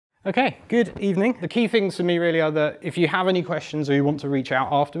Okay, good evening. The key things for me really are that if you have any questions or you want to reach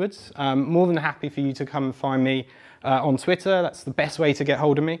out afterwards, more than happy for you to come and find me on Twitter. That's the best way to get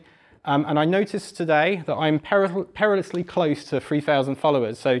hold of me. And I noticed today that I'm perilously close to 3,000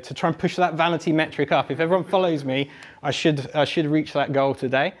 followers. So to try and push that vanity metric up, if everyone follows me, I should reach that goal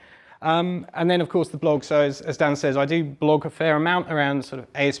today. And then of course the blog. So as Dan says, I do blog a fair amount around sort of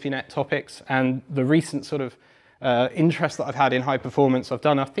ASP.NET topics and the recent sort of interest that I've had in high performance. I've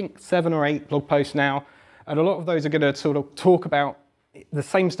done, I think, 7 or 8 blog posts now, and a lot of those are going to sort of talk about the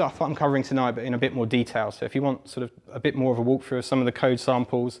same stuff that I'm covering tonight, but in a bit more detail. So if you want sort of a bit more of a walkthrough of some of the code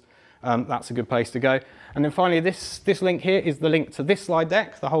samples, that's a good place to go. And then finally, this link here is the link to this slide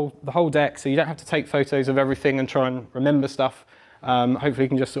deck, the whole deck, so you don't have to take photos of everything and try and remember stuff. Hopefully you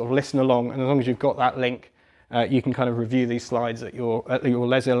can just sort of listen along, and as long as you've got that link, you can kind of review these slides at your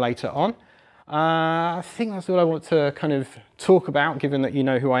leisure later on. I think that's all I want to kind of talk about, given that you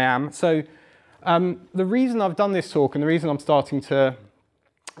know who I am. So the reason I've done this talk and the reason I'm starting to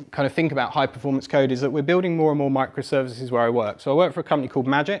kind of think about high performance code is that we're building more and more microservices where I work. So I work for a company called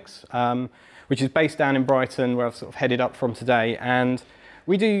Magix, which is based down in Brighton, where I've sort of headed up from today. And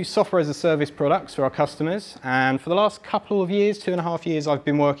we do software as a service products for our customers. And for the last couple of years, 2.5 years, I've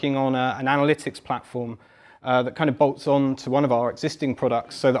been working on an analytics platform that kind of bolts on to one of our existing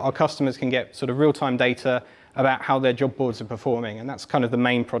products so that our customers can get sort of real-time data about how their job boards are performing. And that's kind of the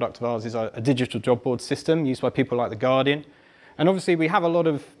main product of ours, is a digital job board system used by people like The Guardian. And obviously we have a lot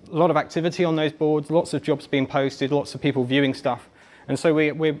of activity on those boards, lots of jobs being posted, lots of people viewing stuff. And so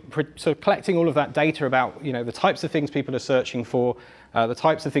we're sort of collecting all of that data about, you know, the types of things people are searching for, the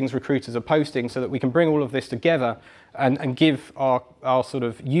types of things recruiters are posting, so that we can bring all of this together and give our sort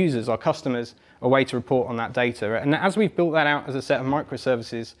of users, our customers, a way to report on that data. And as we've built that out as a set of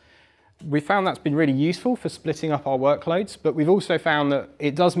microservices, we found that's been really useful for splitting up our workloads, but we've also found that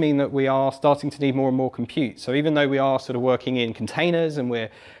it does mean that we are starting to need more and more compute. So even though we are sort of working in containers and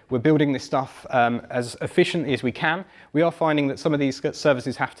we're building this stuff as efficiently as we can, we are finding that some of these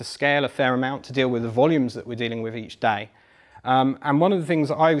services have to scale a fair amount to deal with the volumes that we're dealing with each day. And one of the things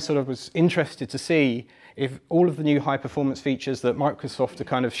that I sort of was interested to see, if all of the new high performance features that Microsoft are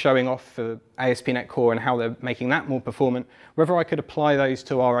kind of showing off for ASP.NET Core and how they're making that more performant, whether I could apply those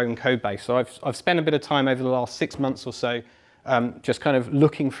to our own code base. So I've spent a bit of time over the last 6 months or so just kind of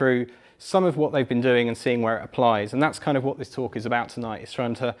looking through some of what they've been doing and seeing where it applies. And that's kind of what this talk is about tonight, is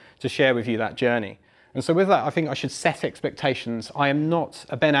trying to share with you that journey. And so with that, I think I should set expectations. I am not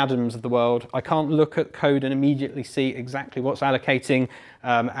a Ben Adams of the world. I can't look at code and immediately see exactly what's allocating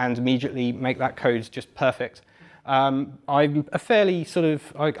and immediately make that code just perfect. I'm a fairly sort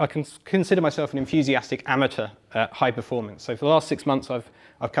of, I can consider myself an enthusiastic amateur at high performance. So for the last 6 months, I've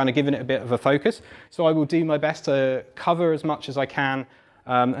kind of given it a bit of a focus. So I will do my best to cover as much as I can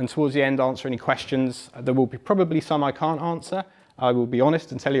and towards the end answer any questions. There will be probably some I can't answer. I will be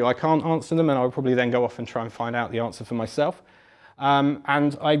honest and tell you I can't answer them, and I will probably then go off and try and find out the answer for myself.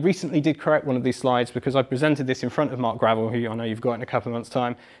 And I recently did correct one of these slides because I presented this in front of Mark Gravel, who I know you've got in a couple of months'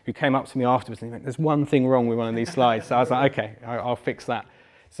 time, who came up to me afterwards and he went, "There's one thing wrong with one of these slides." So I was like, okay, I'll fix that.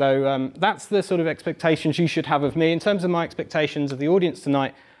 So that's the sort of expectations you should have of me. In terms of my expectations of the audience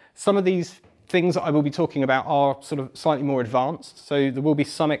tonight, some of these things that I will be talking about are sort of slightly more advanced. So there will be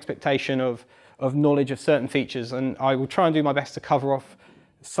some expectation of knowledge of certain features, and I will try and do my best to cover off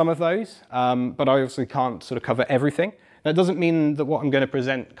some of those, but I obviously can't sort of cover everything. That doesn't mean that what I'm going to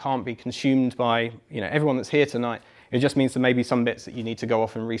present can't be consumed by everyone that's here tonight. It just means there may be some bits that you need to go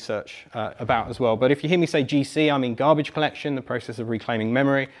off and research about as well. But if you hear me say GC, I mean garbage collection, the process of reclaiming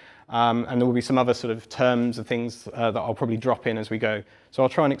memory, and there will be some other sort of terms and things that I'll probably drop in as we go. So I'll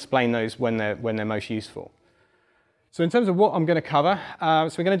try and explain those when they're most useful. So in terms of what I'm going to cover,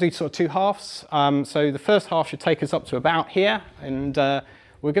 so we're going to do sort of 2 halves. So the first half should take us up to about here, and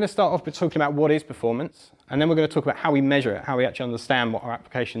we're going to start off by talking about what is performance, and then we're going to talk about how we measure it, how we actually understand what our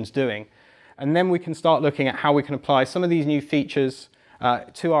application's doing. And then we can start looking at how we can apply some of these new features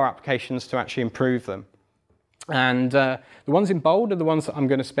to our applications to actually improve them. And the ones in bold are the ones that I'm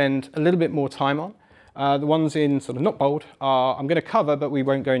going to spend a little bit more time on. The ones in sort of not bold I'm going to cover, but we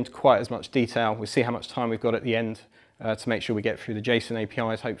won't go into quite as much detail. We'll see how much time we've got at the end to make sure we get through the JSON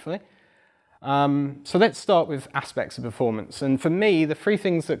APIs, hopefully. So let's start with aspects of performance. And for me, the 3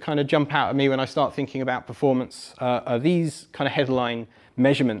 things that kind of jump out at me when I start thinking about performance are these kind of headline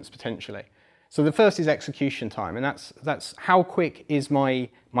measurements, potentially. So the first is execution time, and that's how quick is my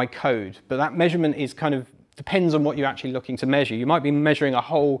code. But that measurement is kind of depends on what you're actually looking to measure. You might be measuring a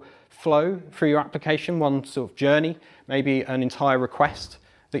whole flow through your application, one sort of journey, maybe an entire request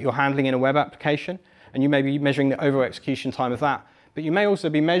that you're handling in a web application, and you may be measuring the overall execution time of that. but you may also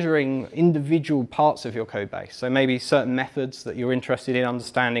be measuring individual parts of your code base. So maybe certain methods that you're interested in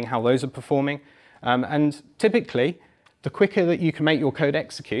understanding how those are performing. And typically, the quicker that you can make your code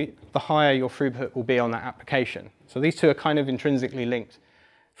execute, the higher your throughput will be on that application. So these two are kind of intrinsically linked.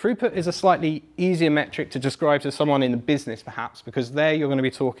 Throughput is a slightly easier metric to describe to someone in the business, perhaps, because there you're going to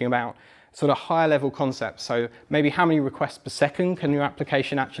be talking about sort of higher level concepts. So maybe how many requests per second can your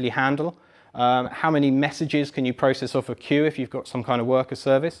application actually handle? How many messages can you process off a queue if you've got some kind of worker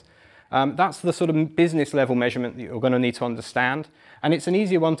service? That's the sort of business level measurement that you're going to need to understand. And it's an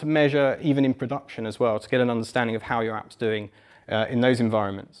easier one to measure even in production as well, to get an understanding of how your app's doing in those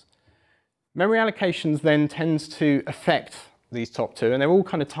environments. Memory allocations then tends to affect these top two, and they're all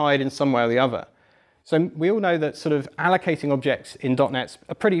kind of tied in some way or the other. So we all know that sort of allocating objects in .NET's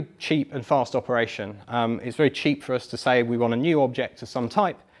a pretty cheap and fast operation. It's very cheap for us to say we want a new object of some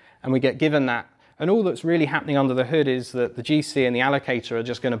type, and we get given that. And all that's really happening under the hood is that the GC and the allocator are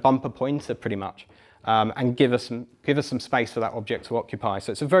just going to bump a pointer pretty much and give us some space for that object to occupy.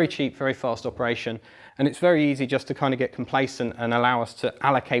 So it's a very cheap, very fast operation, and it's very easy just to kind of get complacent and allow us to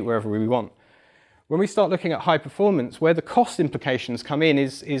allocate wherever we want. When we start looking at high performance, where the cost implications come in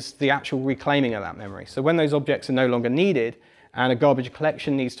is the actual reclaiming of that memory. So when those objects are no longer needed and a garbage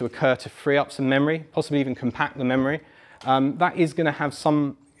collection needs to occur to free up some memory, possibly even compact the memory, that is going to have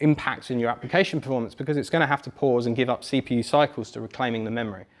some impact in your application performance because it's going to have to pause and give up CPU cycles to reclaiming the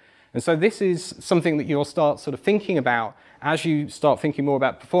memory. And so this is something that you'll start sort of thinking about as you start thinking more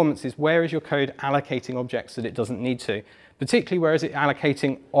about performance, is where is your code allocating objects that it doesn't need to? Particularly where is it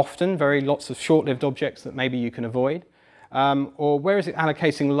allocating often, lots of short-lived objects that maybe you can avoid? Or where is it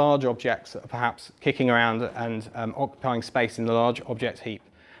allocating large objects that are perhaps kicking around and occupying space in the large object heap?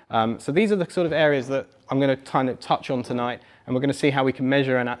 So these are the sort of areas that I'm going to kind of touch on tonight, and we're going to see how we can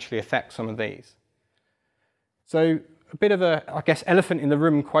measure and actually affect some of these. So a bit of a, I guess, elephant in the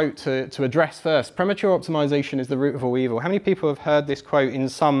room quote to address first. Premature optimization is the root of all evil. How many people have heard this quote in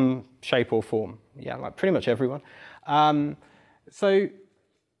some shape or form? Yeah, like pretty much everyone. So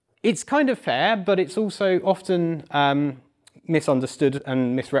it's kind of fair, but it's also often misunderstood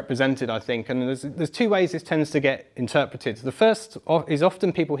and misrepresented, I think. And there's two ways this tends to get interpreted. The first is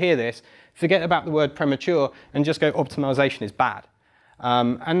often people hear this, forget about the word premature, and just go, optimization is bad.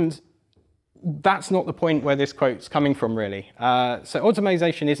 And that's not the point where this quote's coming from, really. So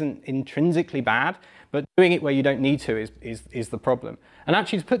optimization isn't intrinsically bad, but doing it where you don't need to is the problem. And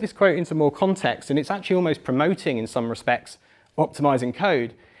actually, to put this quote into more context, and it's actually almost promoting, in some respects, optimizing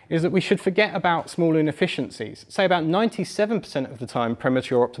code, is that we should forget about small inefficiencies. Say about 97% of the time,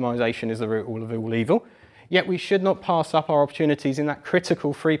 premature optimization is the root of all evil, yet we should not pass up our opportunities in that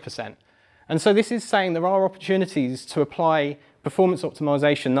critical 3%. And so this is saying there are opportunities to apply performance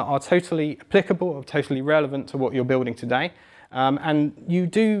optimization that are totally applicable or totally relevant to what you're building today. And you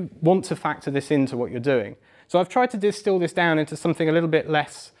do want to factor this into what you're doing. So I've tried to distill this down into something a little bit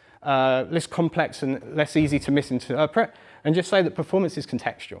less complex and less easy to misinterpret, and just say that performance is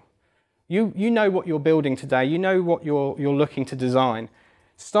contextual. You know what you're building today, you know what you're looking to design.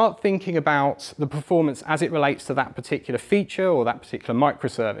 Start thinking about the performance as it relates to that particular feature or that particular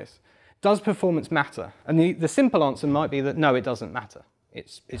microservice. Does performance matter? And the simple answer might be that no, it doesn't matter.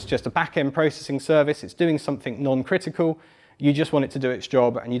 It's just a back-end processing service, it's doing something non-critical, you just want it to do its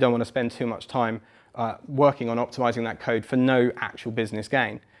job and you don't want to spend too much time working on optimizing that code for no actual business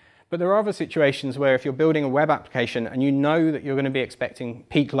gain. But there are other situations where if you're building a web application and you know that you're going to be expecting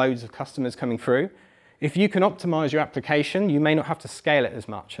peak loads of customers coming through, if you can optimize your application, you may not have to scale it as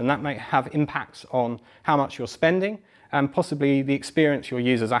much, and that may have impacts on how much you're spending and possibly the experience your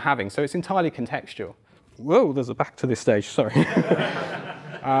users are having. So it's entirely contextual. Whoa, there's a back to this stage, sorry.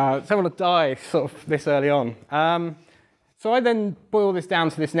 Don't want to die sort of this early on. So I then boil this down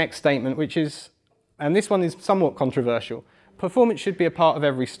to this next statement, which is, and this one is somewhat controversial, performance should be a part of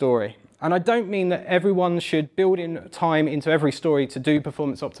every story. And I don't mean that everyone should build in time into every story to do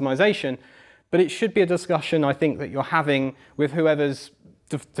performance optimization, but it should be a discussion, I think, that you're having with whoever's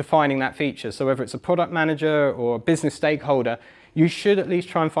defining that feature. So whether it's a product manager or a business stakeholder, you should at least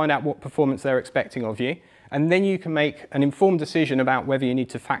try and find out what performance they're expecting of you. And then you can make an informed decision about whether you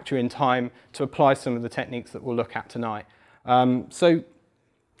need to factor in time to apply some of the techniques that we'll look at tonight. So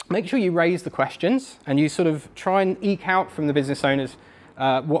make sure you raise the questions and you sort of try and eke out from the business owners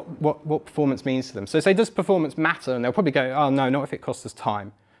what performance means to them. So say, does performance matter? And they'll probably go, oh no, not if it costs us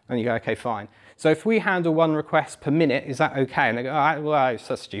time. And you go, okay, fine. So if we handle 1 request per minute, is that okay? And they go, oh, well,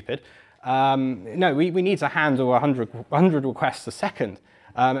 that's stupid. No, we need to handle 100 requests a second.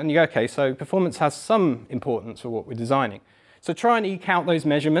 And you go, okay, so performance has some importance for what we're designing. So try and eke out those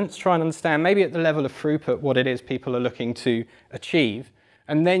measurements, try and understand maybe at the level of throughput what it is people are looking to achieve,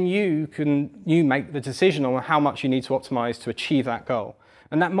 and then you make the decision on how much you need to optimize to achieve that goal.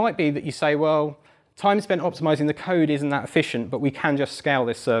 And that might be that you say, well, time spent optimizing the code isn't that efficient, but we can just scale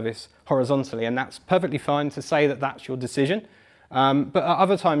this service horizontally, and that's perfectly fine to say that that's your decision. But at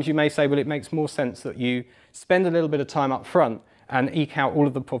other times you may say, well, it makes more sense that you spend a little bit of time up front and eke out all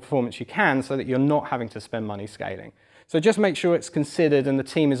of the performance you can so that you're not having to spend money scaling. So just make sure it's considered and the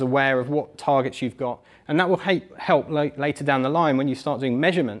team is aware of what targets you've got, and that will help later down the line when you start doing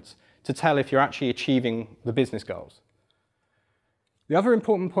measurements to tell if you're actually achieving the business goals. The other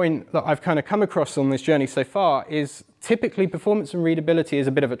important point that I've kind of come across on this journey so far is typically performance and readability is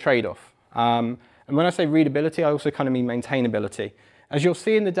a bit of a trade-off. And when I say readability, I also kind of mean maintainability. As you'll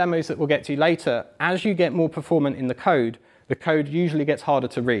see in the demos that we'll get to later, as you get more performant in the code usually gets harder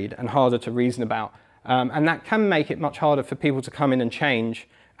to read and harder to reason about. And that can make it much harder for people to come in and change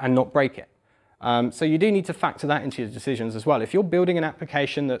and not break it. So you do need to factor that into your decisions as well. If you're building an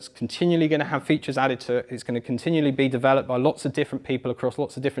application that's continually going to have features added to it, it's going to continually be developed by lots of different people across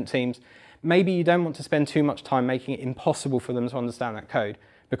lots of different teams, maybe you don't want to spend too much time making it impossible for them to understand that code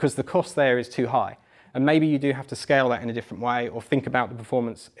because the cost there is too high. And maybe you do have to scale that in a different way or think about the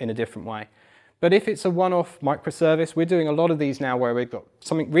performance in a different way. But if it's a one-off microservice, we're doing a lot of these now where we've got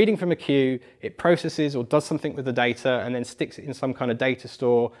something reading from a queue, it processes or does something with the data and then sticks it in some kind of data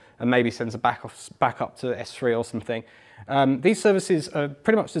store and maybe sends a back up to S3 or something. These services are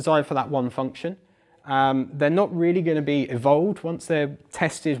pretty much designed for that one function. They're not really going to be evolved. Once they're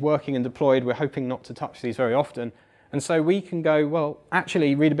tested, working and deployed, we're hoping not to touch these very often. And so we can go, well,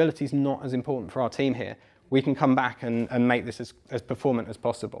 actually readability is not as important for our team here. We can come back and make this as performant as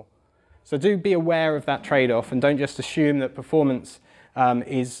possible. So do be aware of that trade-off and don't just assume that performance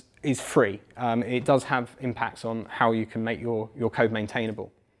is free. It does have impacts on how you can make your code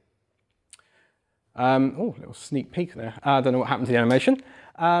maintainable. Oh, little sneak peek there. I don't know what happened to the animation.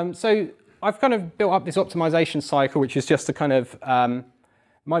 So I've kind of built up this optimization cycle, which is just a kind of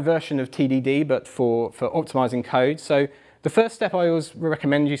my version of TDD, but for optimizing code. So the first step I always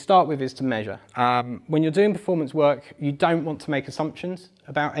recommend you start with is to measure. When you're doing performance work, you don't want to make assumptions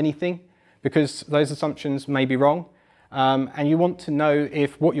about anything, because those assumptions may be wrong, and you want to know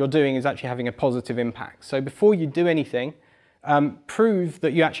if what you're doing is actually having a positive impact. So before you do anything, prove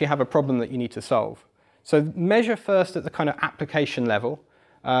that you actually have a problem that you need to solve. So measure first at the kind of application level.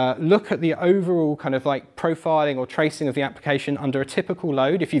 Look at the overall kind of like profiling or tracing of the application under a typical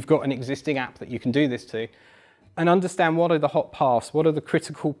load, if you've got an existing app that you can do this to, and understand what are the hot paths, what are the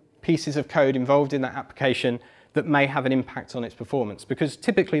critical pieces of code involved in that application that may have an impact on its performance. Because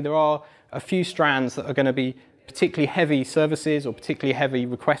typically there are a few strands that are going to be particularly heavy services or particularly heavy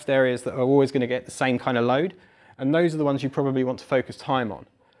request areas that are always going to get the same kind of load. And those are the ones you probably want to focus time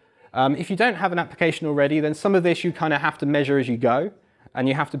on. If you don't have an application already, then some of this you kind of have to measure as you go. And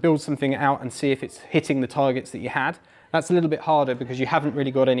you have to build something out and see if it's hitting the targets that you had. That's a little bit harder because you haven't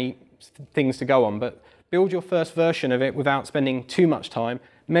really got any things to go on. But build your first version of it without spending too much time.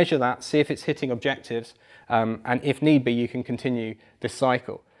 Measure that, see if it's hitting objectives. And if need be, you can continue this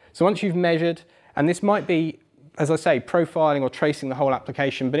cycle. So once you've measured, and this might be, as I say, profiling or tracing the whole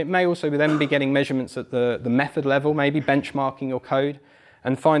application, but it may also then be getting measurements at the method level, maybe benchmarking your code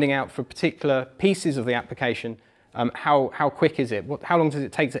and finding out for particular pieces of the application, how quick is it? How long does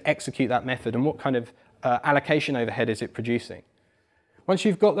it take to execute that method? And what kind of allocation overhead is it producing? Once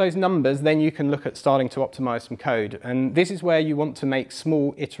you've got those numbers, then you can look at starting to optimize some code. And this is where you want to make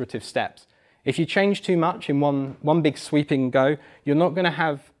small iterative steps. If you change too much in one big sweeping go, you're not going to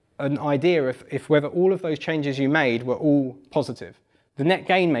have an idea if whether all of those changes you made were all positive. The net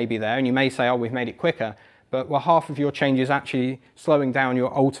gain may be there, and you may say, oh, we've made it quicker, but well, half of your change is actually slowing down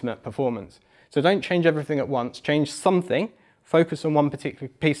your ultimate performance. So don't change everything at once. Change something, focus on one particular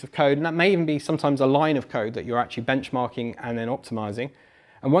piece of code, and that may even be sometimes a line of code that you're actually benchmarking and then optimizing.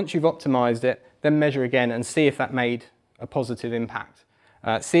 And once you've optimized it, then measure again and see if that made a positive impact.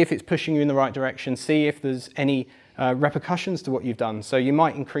 See if it's pushing you in the right direction, see if there's any repercussions to what you've done. So you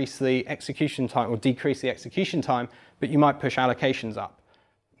might increase the execution time or decrease the execution time, but you might push allocations up.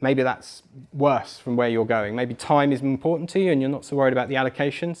 Maybe that's worse from where you're going. Maybe time is important to you and you're not so worried about the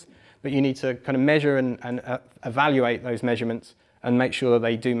allocations, but you need to kind of measure and evaluate those measurements and make sure that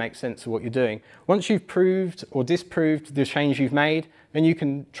they do make sense of what you're doing. Once you've proved or disproved the change you've made, then you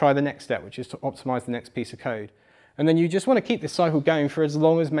can try the next step, which is to optimize the next piece of code. And then you just want to keep this cycle going for as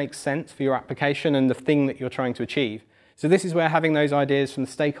long as it makes sense for your application and the thing that you're trying to achieve. So this is where having those ideas from the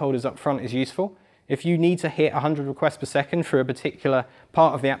stakeholders up front is useful. If you need to hit 100 requests per second for a particular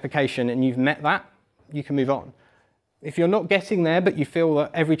part of the application and you've met that, you can move on. If you're not getting there, but you feel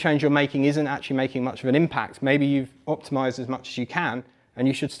that every change you're making isn't actually making much of an impact, maybe you've optimized as much as you can, and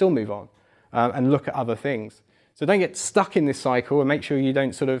you should still move on and look at other things. So don't get stuck in this cycle, and make sure you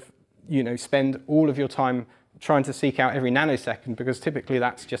don't sort of, spend all of your time trying to seek out every nanosecond, because typically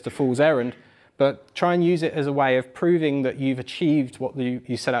that's just a fool's errand. But try and use it as a way of proving that you've achieved what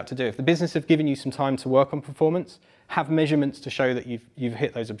you set out to do. If the business have given you some time to work on performance, have measurements to show that you've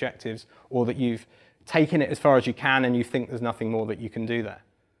hit those objectives, or that you've taken it as far as you can and you think there's nothing more that you can do there.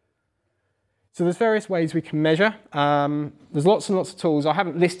 So there's various ways we can measure. There's lots and lots of tools. I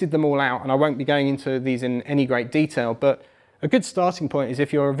haven't listed them all out, and I won't be going into these in any great detail, but a good starting point is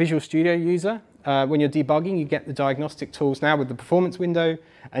if you're a Visual Studio user, when you're debugging, you get the diagnostic tools now with the performance window,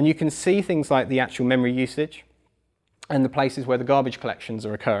 and you can see things like the actual memory usage and the places where the garbage collections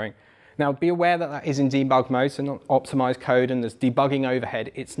are occurring. Now, be aware that that is in debug mode, so not optimized code, and there's debugging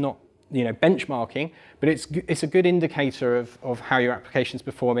overhead. It's not benchmarking, but it's a good indicator of how your application's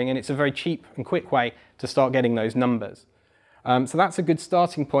performing, and it's a very cheap and quick way to start getting those numbers. So that's a good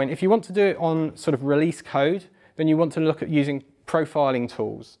starting point. If you want to do it on sort of release code, then you want to look at using profiling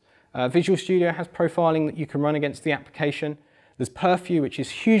tools. Visual Studio has profiling that you can run against the application. There's Purview, which is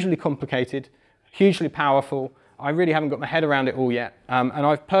hugely complicated, hugely powerful. I really haven't got my head around it all yet. And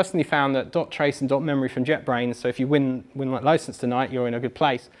I've personally found that .trace and .memory from JetBrains, so if you win that license tonight, you're in a good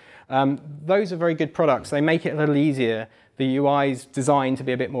place. Those are very good products. They make it a little easier. The UI is designed to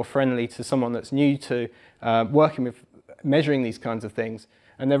be a bit more friendly to someone that's new to working with measuring these kinds of things.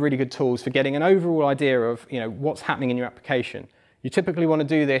 And they're really good tools for getting an overall idea of what's happening in your application. You typically want to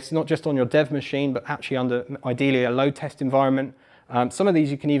do this not just on your dev machine, but actually under ideally a load test environment. Some of these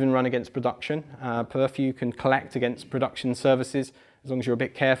you can even run against production. Purview can collect against production services as long as you're a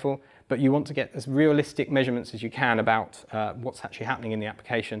bit careful. But you want to get as realistic measurements as you can about what's actually happening in the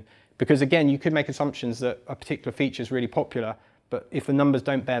application. Because again, you could make assumptions that a particular feature is really popular, but if the numbers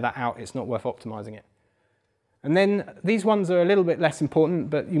don't bear that out, it's not worth optimizing it. And then these ones are a little bit less important,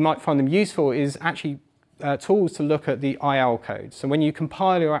 but you might find them useful, is actually tools to look at the IL code. So when you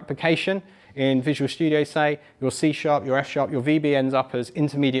compile your application in Visual Studio, say, your C#, your F#, your VB ends up as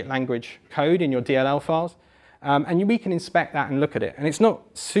intermediate language code in your DLL files. And we can inspect that and look at it. And it's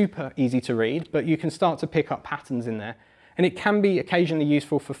not super easy to read, but you can start to pick up patterns in there. And it can be occasionally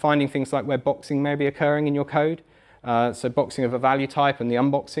useful for finding things like where boxing may be occurring in your code. So boxing of a value type, and the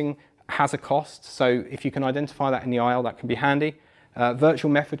unboxing has a cost. So if you can identify that in the IL, that can be handy. Virtual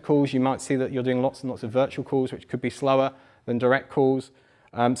method calls, you might see that you're doing lots and lots of virtual calls, which could be slower than direct calls.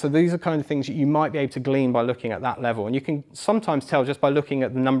 So these are kind of things that you might be able to glean by looking at that level. And you can sometimes tell just by looking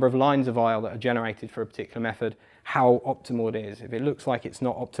at the number of lines of IL that are generated for a particular method how optimal it is. If it looks like it's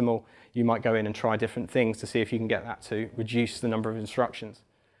not optimal, you might go in and try different things to see if you can get that to reduce the number of instructions.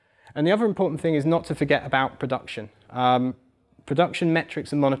 And the other important thing is not to forget about production. Production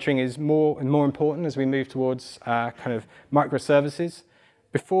metrics and monitoring is more and more important as we move towards kind of microservices.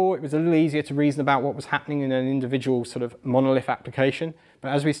 Before, it was a little easier to reason about what was happening in an individual sort of monolith application. But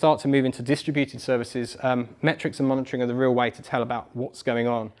as we start to move into distributed services, metrics and monitoring are the real way to tell about what's going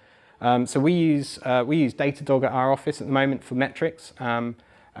on. So we use Datadog at our office at the moment for metrics.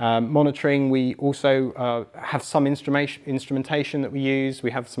 Monitoring, we also have some instrumentation that we use.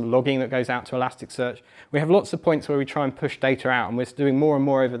 We have some logging that goes out to Elasticsearch. We have lots of points where we try and push data out, and we're doing more and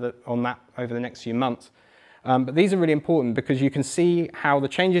more on that over the next few months. But these are really important because you can see how the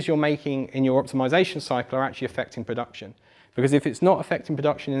changes you're making in your optimization cycle are actually affecting production. Because if it's not affecting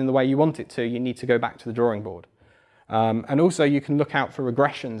production in the way you want it to, you need to go back to the drawing board. And also you can look out for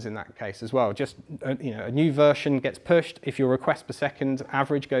regressions in that case as well. Just a new version gets pushed. If your request per second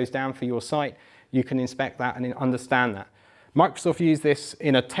average goes down for your site, you can inspect that and understand that. Microsoft use this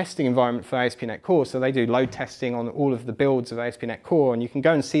in a testing environment for ASP.NET Core, so they do load testing on all of the builds of ASP.NET Core, and you can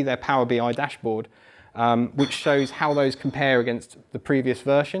go and see their Power BI dashboard, which shows how those compare against the previous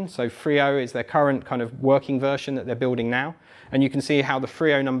version. So Frio is their current kind of working version that they're building now. And you can see how the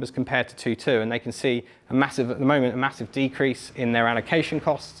Frio numbers compare to 2.2, and they can see a massive, at the moment, a massive decrease in their allocation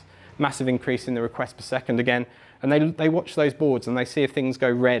costs, massive increase in the request per second again. And they watch those boards and they see if things go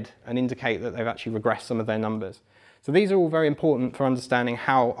red and indicate that they've actually regressed some of their numbers. So these are all very important for understanding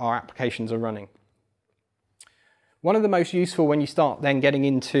how our applications are running. One of the most useful when you start then getting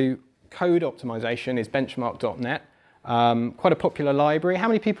into code optimization is benchmark.net. Quite a popular library. How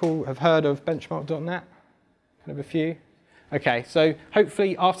many people have heard of benchmark.net? Kind of a few. Okay, so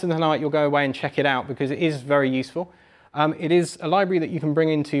hopefully after tonight you'll go away and check it out because it is very useful. It is a library that you can bring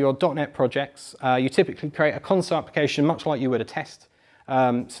into your .NET projects. You typically create a console application much like you would a test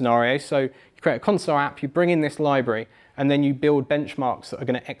scenario. So you create a console app, you bring in this library, and then you build benchmarks that are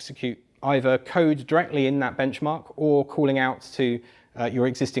going to execute either code directly in that benchmark or calling out to your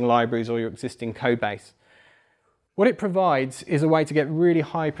existing libraries or your existing code base. What it provides is a way to get really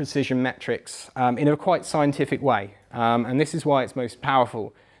high precision metrics in a quite scientific way, and this is why it's most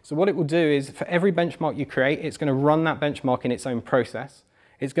powerful. So what it will do is, for every benchmark you create, it's going to run that benchmark in its own process.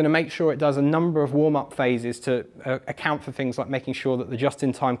 It's going to make sure it does a number of warm-up phases to account for things like making sure that the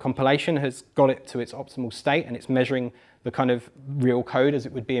just-in-time compilation has got it to its optimal state and it's measuring the kind of real code as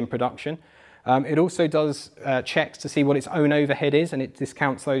it would be in production. It also does checks to see what its own overhead is, and it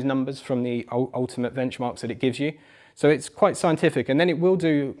discounts those numbers from the ultimate benchmarks that it gives you. So it's quite scientific, and then it will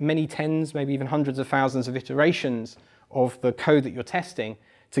do many tens, maybe even hundreds of thousands of iterations of the code that you're testing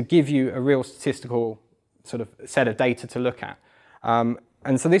to give you a real statistical sort of set of data to look at.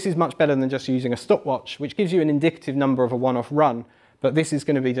 And so this is much better than just using a stopwatch, which gives you an indicative number of a one-off run, but this is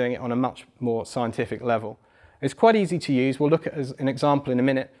going to be doing it on a much more scientific level. It's quite easy to use. We'll look at as an example in a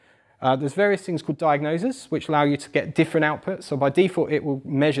minute. There's various things called diagnosers, which allow you to get different outputs. So by default, it will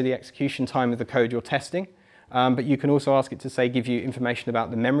measure the execution time of the code you're testing, but you can also ask it to, say, give you information about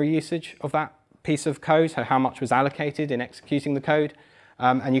the memory usage of that piece of code, so how much was allocated in executing the code.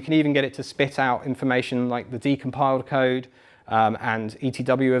 And you can even get it to spit out information like the decompiled code, and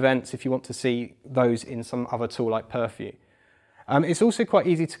ETW events if you want to see those in some other tool like Purview. It's also quite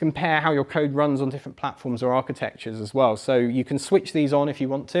easy to compare how your code runs on different platforms or architectures as well. So you can switch these on if you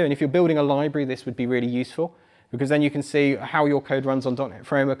want to, and if you're building a library, this would be really useful, because then you can see how your code runs on .NET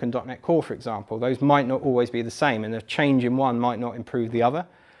Framework and .NET Core, for example. Those might not always be the same, and a change in one might not improve the other.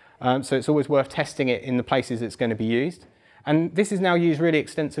 So it's always worth testing it in the places it's going to be used. And this is now used really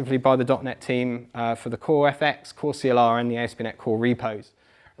extensively by the .NET team for the Core FX, Core CLR, and the ASP.NET Core repos.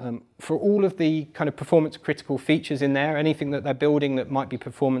 For all of the kind of performance critical features in there, anything that they're building that might be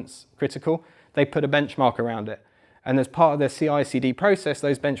performance critical, they put a benchmark around it. And as part of their CI/CD process,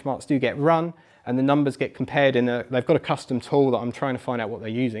 those benchmarks do get run, and the numbers get compared they've got a custom tool that I'm trying to find out what they're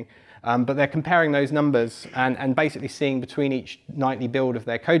using. But they're comparing those numbers and basically seeing between each nightly build of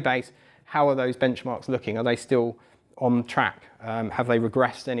their code base, how are those benchmarks looking? Are they still on track? Have they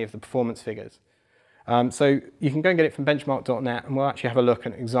regressed any of the performance figures? So you can go and get it from benchmark.net, and we'll actually have a look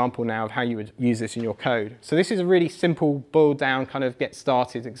at an example now of how you would use this in your code. So this is a really simple, boiled down, kind of get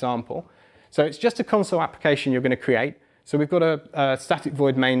started example. So it's just a console application you're going to create. So we've got a static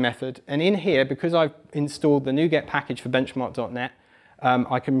void main method, and in here, because I've installed the NuGet package for benchmark.net,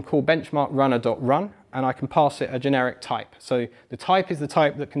 I can call benchmark_runner.run, and I can pass it a generic type. So the type is the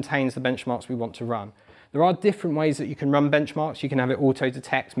type that contains the benchmarks we want to run. There are different ways that you can run benchmarks. You can have it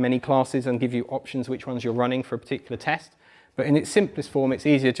auto-detect many classes and give you options which ones you're running for a particular test. But in its simplest form, it's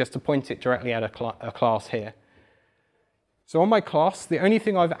easier just to point it directly at a class here. So on my class, the only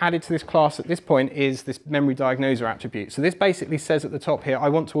thing I've added to this class at this point is this memory diagnoser attribute. So this basically says at the top here, I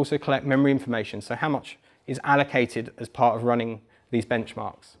want to also collect memory information. So how much is allocated as part of running these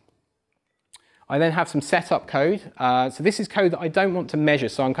benchmarks. I then have some setup code. So this is code that I don't want to measure.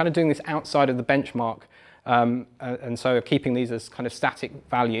 So I'm kind of doing this outside of the benchmark. And so keeping these as kind of static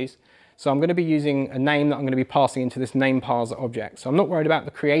values. So I'm going to be using a name that I'm going to be passing into this name parser object. So I'm not worried about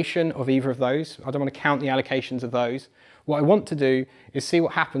the creation of either of those. I don't want to count the allocations of those. What I want to do is see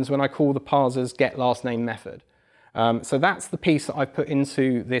what happens when I call the parser's getLastName method. So that's the piece that I've put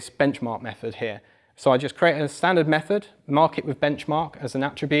into this benchmark method here. So I just create a standard method, mark it with benchmark as an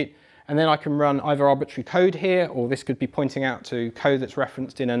attribute, and then I can run either arbitrary code here, or this could be pointing out to code that's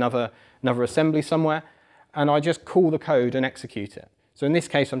referenced in another assembly somewhere. And I just call the code and execute it. So in this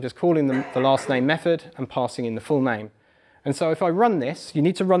case, I'm just calling the last name method and passing in the full name. And so if I run this, you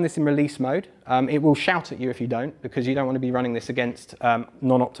need to run this in release mode. It will shout at you if you don't, because you don't want to be running this against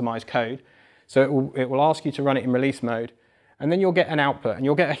non-optimized code. So it will ask you to run it in release mode. And then you'll get an output, and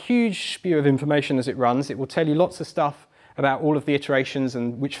you'll get a huge spew of information as it runs. It will tell you lots of stuff about all of the iterations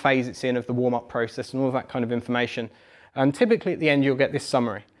and which phase it's in of the warm-up process and all of that kind of information. And typically at the end, you'll get this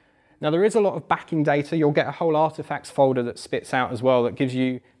summary. Now there is a lot of backing data. You'll get a whole artifacts folder that spits out as well that gives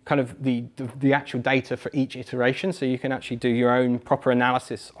you kind of the actual data for each iteration, so you can actually do your own proper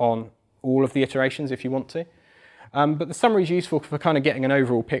analysis on all of the iterations if you want to. But the summary is useful for kind of getting an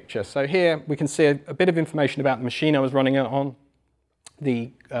overall picture. So here we can see a bit of information about the machine I was running it on,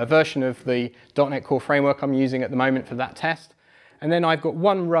 the version of the .NET Core framework I'm using at the moment for that test, and then I've got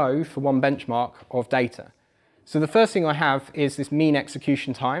one row for one benchmark of data. So the first thing I have is this mean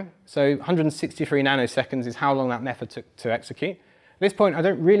execution time. So 163 nanoseconds is how long that method took to execute. At this point, I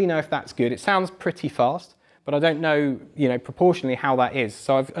don't really know if that's good. It sounds pretty fast, but I don't know, proportionally how that is.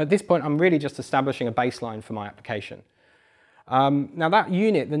 So at this point, I'm really just establishing a baseline for my application. Now that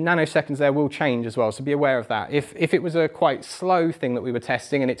unit, the nanoseconds there, will change as well, so be aware of that. If it was a quite slow thing that we were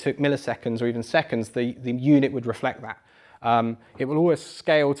testing and it took milliseconds or even seconds, the unit would reflect that. It will always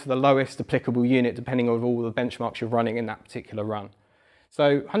scale to the lowest applicable unit depending on all the benchmarks you're running in that particular run.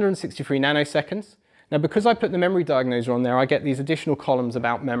 So 163 nanoseconds. Now because I put the memory diagnoser on there, I get these additional columns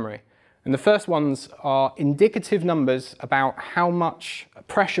about memory. And the first ones are indicative numbers about how much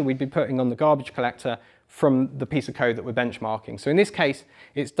pressure we'd be putting on the garbage collector from the piece of code that we're benchmarking. So in this case,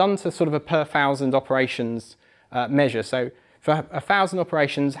 it's done to sort of a per 1,000 operations measure. So for 1,000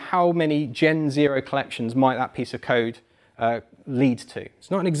 operations, how many Gen 0 collections might that piece of code lead to?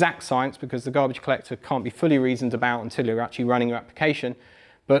 It's not an exact science because the garbage collector can't be fully reasoned about until you're actually running your application.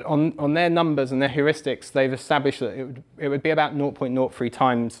 But on their numbers and their heuristics, they've established that it would be about 0.03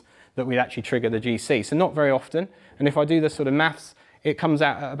 times that we'd actually trigger the GC. So not very often. And if I do this sort of maths, it comes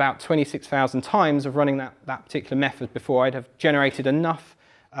out at about 26,000 times of running that particular method before I'd have generated enough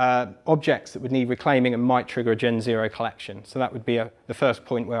objects that would need reclaiming and might trigger a Gen 0 collection. So that would be the first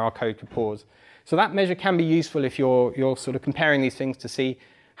point where our code could pause. So that measure can be useful if you're sort of comparing these things to see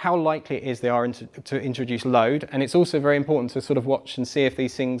how likely it is they are to introduce load. And it's also very important to sort of watch and see if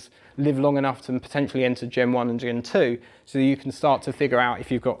these things live long enough to potentially enter Gen 1 and Gen 2, so that you can start to figure out if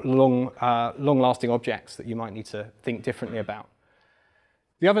you've got long-lasting objects that you might need to think differently about.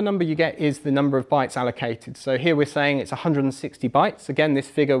 The other number you get is the number of bytes allocated. So here we're saying it's 160 bytes. Again, this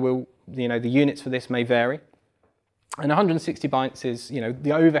figure will, the units for this may vary. And 160 bytes is,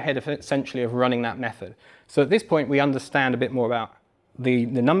 the overhead essentially of running that method. So at this point, we understand a bit more about the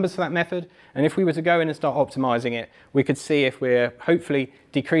numbers for that method. And if we were to go in and start optimizing it, we could see if we're hopefully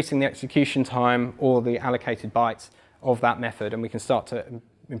decreasing the execution time or the allocated bytes of that method, and we can start to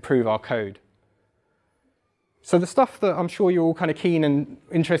improve our code. So the stuff that I'm sure you're all kind of keen and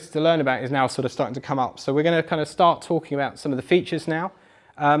interested to learn about is now sort of starting to come up. So we're going to kind of start talking about some of the features now.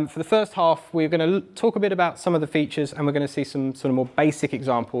 For the first half, we're going to talk a bit about some of the features, and we're going to see some sort of more basic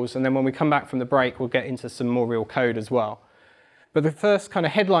examples. And then when we come back from the break, we'll get into some more real code as well. But the first kind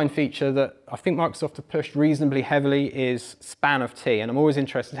of headline feature that I think Microsoft have pushed reasonably heavily is span of t. And I'm always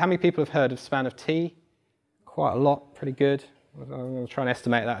interested, how many people have heard of span of t? Quite a lot, pretty good. I'm going to try and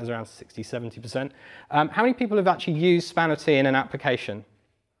estimate that as around 60–70%. How many people have actually used span of t in an application?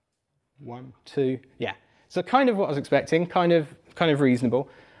 1, 2, yeah. So kind of what I was expecting, kind of reasonable.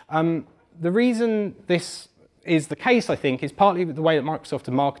 The reason this is the case, I think, is partly the way that Microsoft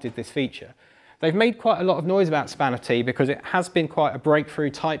have marketed this feature. They've made quite a lot of noise about span of t because it has been quite a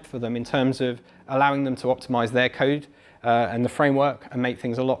breakthrough type for them in terms of allowing them to optimize their code and the framework and make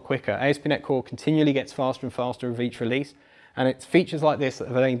things a lot quicker. ASP.NET Core continually gets faster and faster with each release, and it's features like this that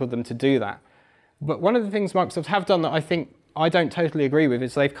have enabled them to do that. But one of the things Microsoft have done that I think I don't totally agree with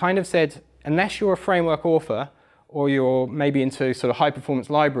is they've kind of said, unless you're a framework author or you're maybe into sort of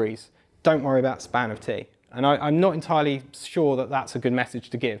high-performance libraries, don't worry about span of t. And I'm not entirely sure that that's a good message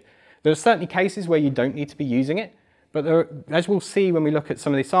to give. There are certainly cases where you don't need to be using it, but as we'll see when we look at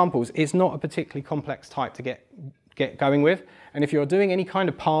some of these samples, it's not a particularly complex type to get going with. And if you're doing any kind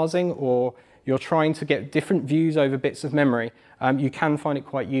of parsing or you're trying to get different views over bits of memory, you can find it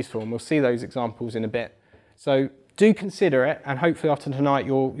quite useful, and we'll see those examples in a bit. So do consider it, and hopefully after tonight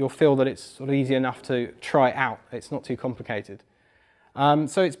you'll feel that it's sort of easy enough to try it out. It's not too complicated.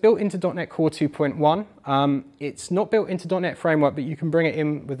 So it's built into .NET Core 2.1. It's not built into .NET Framework, but you can bring it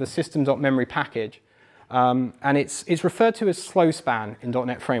in with the system.memory package. And it's referred to as slow span in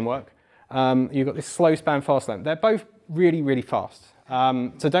 .NET Framework. You've got this slow span, fast span. They're both really, really fast.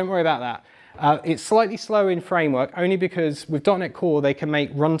 So don't worry about that. It's slightly slower in Framework only because with .NET Core they can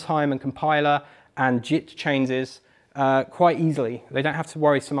make runtime and compiler and JIT changes quite easily. They don't have to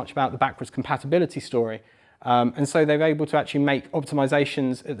worry so much about the backwards compatibility story. And so they're able to actually make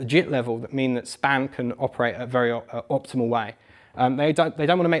optimizations at the JIT level that mean that span can operate a very optimal way. They don't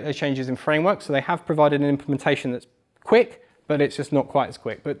want to make those changes in Framework, so they have provided an implementation that's quick, but it's just not quite as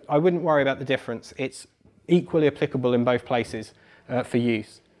quick. But I wouldn't worry about the difference. It's equally applicable in both places for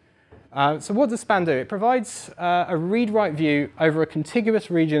use. So what does span do? It provides a read-write view over a contiguous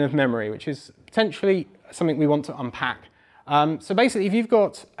region of memory, which is potentially something we want to unpack. So basically, if you've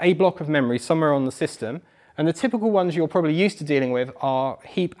got a block of memory somewhere on the system, and the typical ones you're probably used to dealing with are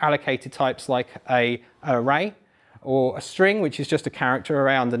heap allocated types like an array or a string, which is just a character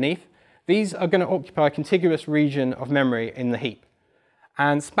array underneath. These are going to occupy a contiguous region of memory in the heap.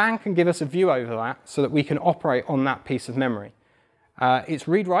 And span can give us a view over that so that we can operate on that piece of memory. It's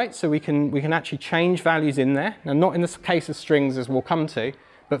read-write, so we can actually change values in there. Now, not in the case of strings, as we'll come to,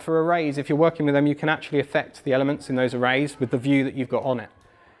 but for arrays, if you're working with them, you can actually affect the elements in those arrays with the view that you've got on it.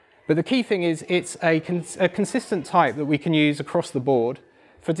 But the key thing is it's a consistent type that we can use across the board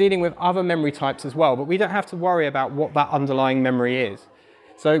for dealing with other memory types as well, but we don't have to worry about what that underlying memory is.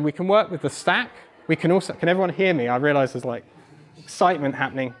 So we can work with the stack. We can also, can everyone hear me? I realize there's like excitement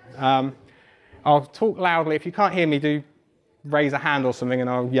happening. I'll talk loudly. If you can't hear me, do raise a hand or something and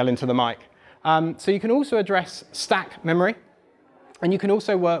I'll yell into the mic. So you can also address stack memory, and you can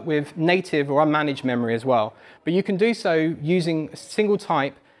also work with native or unmanaged memory as well. But you can do so using a single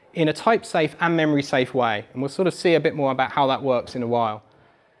type in a type safe and memory safe way. And we'll sort of see a bit more about how that works in a while.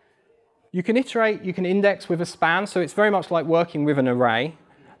 You can iterate, you can index with a span, so it's very much like working with an array.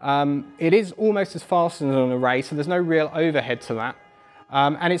 It is almost as fast as an array, so there's no real overhead to that.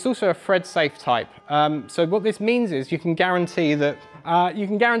 And it's also a thread-safe type. So what this means is you can guarantee that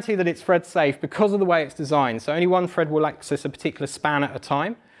it's thread-safe because of the way it's designed. So only one thread will access a particular span at a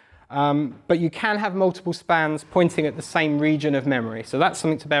time. But you can have multiple spans pointing at the same region of memory. So that's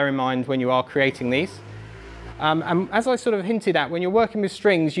something to bear in mind when you are creating these. And as I sort of hinted at, when you're working with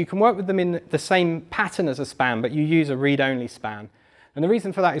strings, you can work with them in the same pattern as a span, but you use a read-only span. And the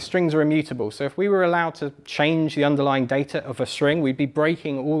reason for that is strings are immutable. So if we were allowed to change the underlying data of a string, we'd be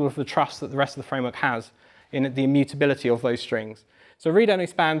breaking all of the trust that the rest of the framework has in the immutability of those strings. So read-only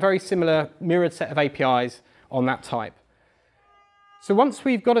span, very similar mirrored set of APIs on that type. So once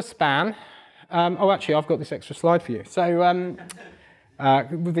we've got a span, oh, actually, I've got this extra slide for you. So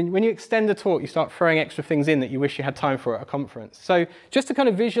when you extend a talk, you start throwing extra things in that you wish you had time for at a conference. So just to kind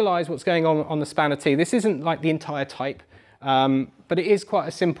of visualize what's going on the spanner T, this isn't like the entire type. But it is quite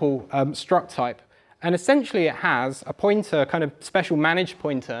a simple struct type. And essentially it has a pointer, kind of special managed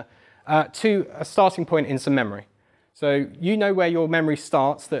pointer, to a starting point in some memory. So you know where your memory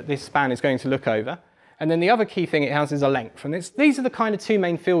starts that this span is going to look over. And then the other key thing it has is a length. And these are the kind of two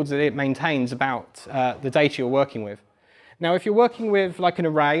main fields that it maintains about the data you're working with. Now, if you're working with like an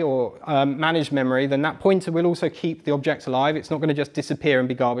array or managed memory, then that pointer will also keep the object alive. It's not going to just disappear and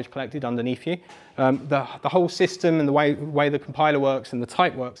be garbage collected underneath you. The whole system and the way the compiler works and the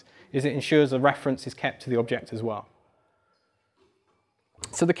type works is it ensures a reference is kept to the object as well.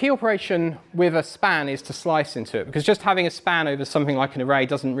 So the key operation with a span is to slice into it, because just having a span over something like an array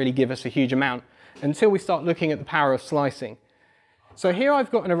doesn't really give us a huge amount until we start looking at the power of slicing. So here I've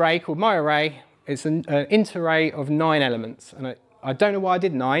got an array called myArray. It's an int array of 9 elements. And I don't know why I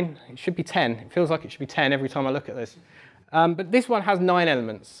did 9. It should be 10. It feels like it should be 10 every time I look at this. But this one has 9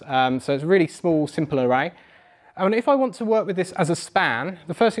 elements. So it's a really small, simple array. And if I want to work with this as a span,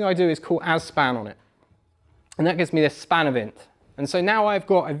 the first thing I do is call asSpan on it. And that gives me this span of int. And so now I've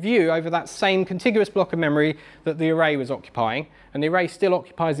got a view over that same contiguous block of memory that the array was occupying. And the array still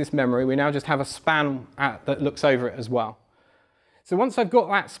occupies this memory. We now just have a span that looks over it as well. So once I've got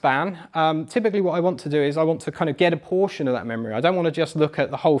that span, typically what I want to do is I want to kind of get a portion of that memory. I don't want to just look at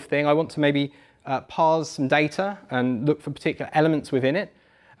the whole thing. I want to maybe parse some data and look for particular elements within it.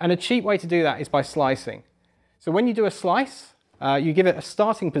 And a cheap way to do that is by slicing. So when you do a slice, you give it a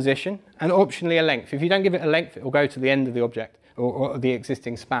starting position and optionally a length. If you don't give it a length, it will go to the end of the object or the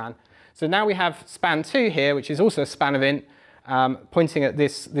existing span. So now we have span 2 here, which is also a span of int, pointing at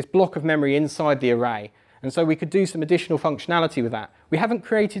this block of memory inside the array. And so we could do some additional functionality with that. We haven't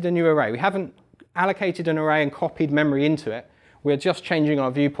created a new array. We haven't allocated an array and copied memory into it. We're just changing our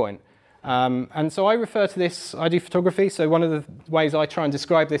viewpoint. And so I refer to this, I do photography, so one of the ways I try and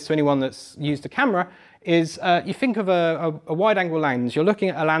describe this to anyone that's used a camera is you think of a wide-angle lens. You're looking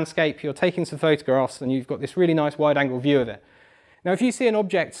at a landscape, you're taking some photographs, and you've got this really nice wide-angle view of it. Now, if you see an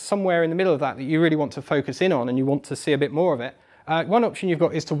object somewhere in the middle of that you really want to focus in on and you want to see a bit more of it, one option you've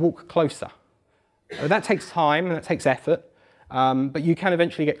got is to walk closer. That takes time and that takes effort, but you can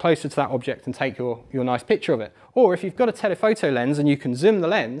eventually get closer to that object and take your nice picture of it. Or if you've got a telephoto lens and you can zoom the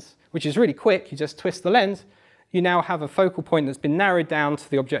lens, which is really quick, you just twist the lens, you now have a focal point that's been narrowed down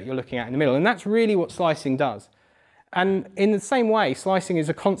to the object you're looking at in the middle. And that's really what slicing does. And in the same way, slicing is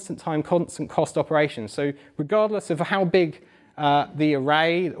a constant time, constant cost operation. So regardless of how big the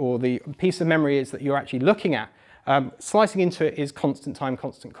array or the piece of memory is that you're actually looking at, slicing into it is constant time,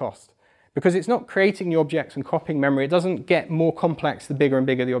 constant cost. Because it's not creating new objects and copying memory. It doesn't get more complex the bigger and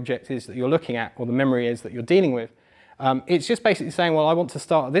bigger the object is that you're looking at or the memory is that you're dealing with. It's just basically saying, well, I want to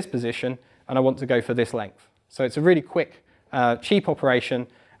start at this position and I want to go for this length. So it's a really quick, cheap operation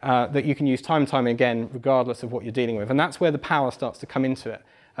that you can use time and time again, regardless of what you're dealing with. And that's where the power starts to come into it.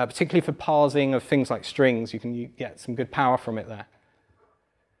 Particularly for parsing of things like strings, you can get some good power from it there.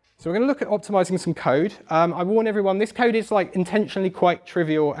 So we're going to look at optimizing some code. I warn everyone, this code is like intentionally quite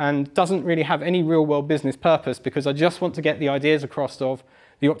trivial and doesn't really have any real-world business purpose because I just want to get the ideas across of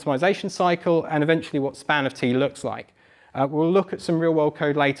the optimization cycle and eventually what span of T looks like. We'll look at some real-world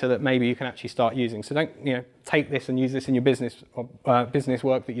code later that maybe you can actually start using. So don't take this and use this in your business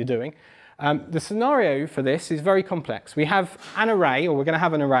work that you're doing. The scenario for this is very complex. We have an array, or we're going to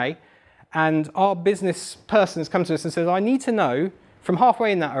have an array, and our business person has come to us and says, I need to know, from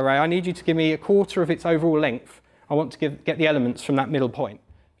halfway in that array, I need you to give me a quarter of its overall length. I want to get the elements from that middle point,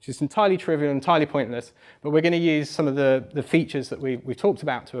 which is entirely trivial, entirely pointless, but we're going to use some of the features that we've talked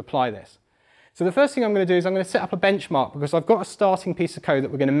about to apply this. So the first thing I'm going to do is I'm going to set up a benchmark, because I've got a starting piece of code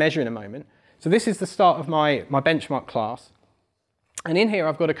that we're going to measure in a moment. So this is the start of my benchmark class. And in here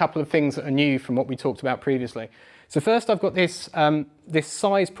I've got a couple of things that are new from what we talked about previously. So first I've got this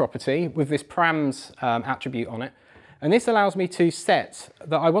size property with this params attribute on it. And this allows me to set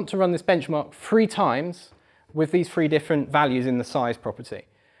that I want to run this benchmark 3 times with these 3 different values in the size property.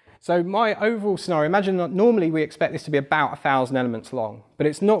 So my overall scenario, imagine that normally we expect this to be about 1,000 elements long, but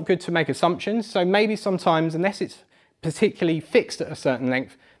it's not good to make assumptions. So maybe sometimes, unless it's particularly fixed at a certain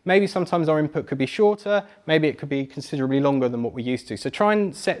length, maybe sometimes our input could be shorter, maybe it could be considerably longer than what we're used to. So try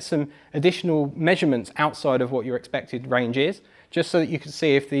and set some additional measurements outside of what your expected range is, just so that you can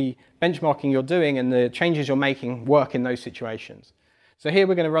see if the benchmarking you're doing and the changes you're making work in those situations. So here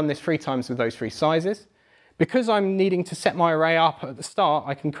we're going to run this 3 times with those 3 sizes. Because I'm needing to set my array up at the start,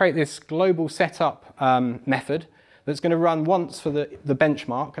 I can create this global setup method that's going to run once for the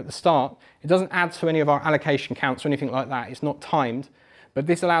benchmark at the start. It doesn't add to any of our allocation counts or anything like that. It's not timed. But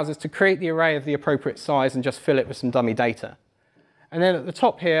this allows us to create the array of the appropriate size and just fill it with some dummy data. And then at the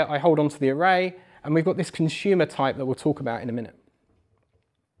top here, I hold on to the array, and we've got this consumer type that we'll talk about in a minute.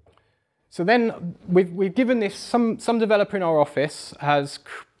 So then we've given this, some developer in our office has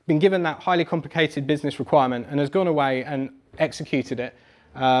been given that highly complicated business requirement and has gone away and executed it.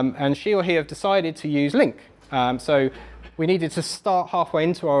 And she or he have decided to use link. So we needed to start halfway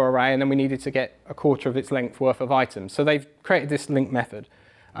into our array, and then we needed to get a quarter of its length worth of items. So they've created this link method,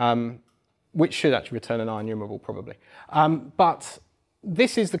 which should actually return an enumerable probably. But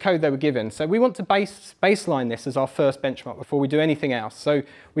this is the code they were given. So we want to baseline this as our first benchmark before we do anything else. So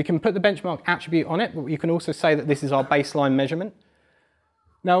we can put the benchmark attribute on it, but you can also say that this is our baseline measurement.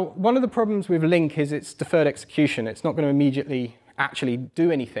 Now, one of the problems with link is it's deferred execution. It's not going to immediately actually do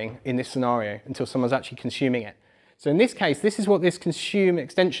anything in this scenario until someone's actually consuming it. So in this case, this is what this consume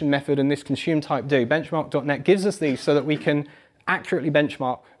extension method and this consume type do. Benchmark.net gives us these so that we can accurately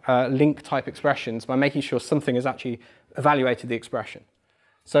benchmark link type expressions by making sure something has actually evaluated the expression.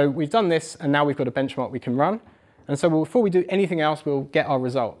 So we've done this, and now we've got a benchmark we can run. And so before we do anything else, we'll get our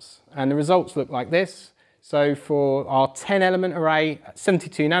results. And the results look like this. So for our 10-element array,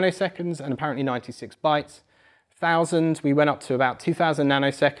 72 nanoseconds and apparently 96 bytes. 1,000, we went up to about 2,000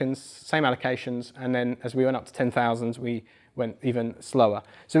 nanoseconds, same allocations, and then as we went up to 10,000, we went even slower.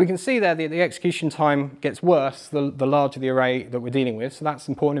 So we can see there the execution time gets worse the larger the array that we're dealing with, so that's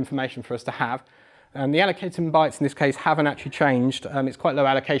important information for us to have. The allocated bytes in this case haven't actually changed. It's quite low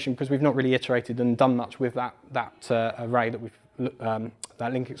allocation because we've not really iterated and done much with that array that we've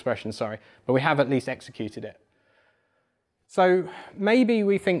that link expression, sorry, but we have at least executed it. So maybe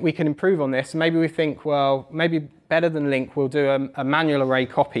we think we can improve on this. Maybe we think, well, maybe better than link, we'll do a manual array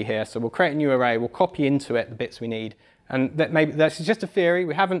copy here. So we'll create a new array, we'll copy into it the bits we need. And that's just a theory.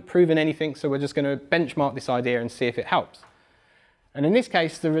 We haven't proven anything, so we're just going to benchmark this idea and see if it helps. And in this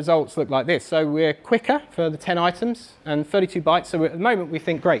case, the results look like this. So we're quicker for the 10 items and 32 bytes. So at the moment, we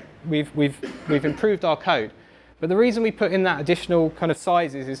think, great, we've improved our code. But the reason we put in that additional kind of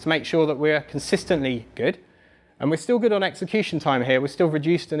sizes is to make sure that we're consistently good. And we're still good on execution time here. We're still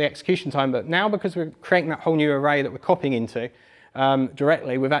reduced in the execution time. But now, because we're creating that whole new array that we're copying into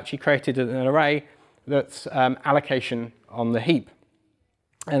directly, we've actually created an array that's allocation on the heap.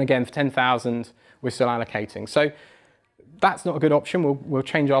 And again, for 10,000, we're still allocating. So that's not a good option. We'll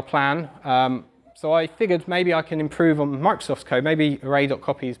change our plan. So I figured maybe I can improve on Microsoft's code. Maybe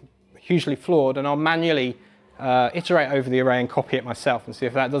array.copy is hugely flawed, and I'll manually iterate over the array and copy it myself and see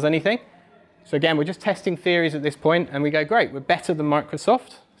if that does anything. So again, we're just testing theories at this point, and we go, great, we're better than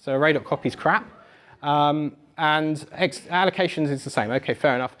Microsoft. So array.copy is crap. And allocations is the same. OK,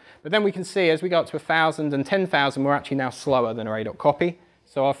 fair enough. But then we can see as we go up to 1,000 and 10,000, we're actually now slower than array.copy.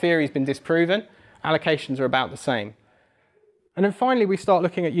 So our theory has been disproven. Allocations are about the same. And then finally, we start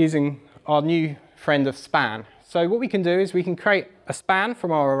looking at using our new friend of span. So what we can do is we can create a span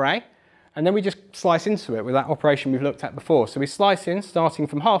from our array, and then we just slice into it with that operation we've looked at before. So we slice in, starting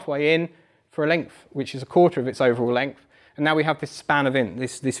from halfway in for a length, which is a quarter of its overall length. And now we have this span event,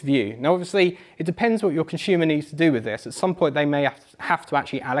 this view. Now, obviously, it depends what your consumer needs to do with this. At some point, they may have to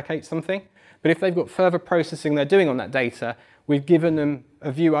actually allocate something. But if they've got further processing they're doing on that data, we've given them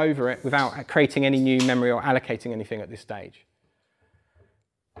a view over it without creating any new memory or allocating anything at this stage.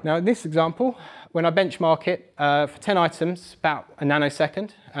 Now in this example, when I benchmark it for 10 items, about a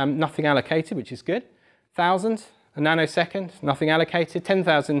nanosecond, nothing allocated, which is good. 1,000, a nanosecond, nothing allocated.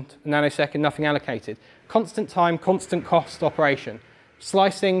 10,000, a nanosecond, nothing allocated. Constant time, constant cost operation.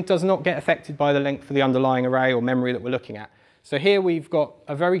 Slicing does not get affected by the length of the underlying array or memory that we're looking at. So here we've got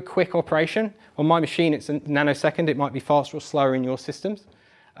a very quick operation. On my machine it's a nanosecond, it might be faster or slower in your systems.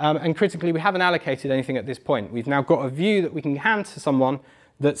 And critically, we haven't allocated anything at this point. We've now got a view that we can hand to someone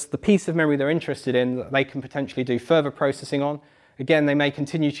that's the piece of memory they're interested in that they can potentially do further processing on. Again, they may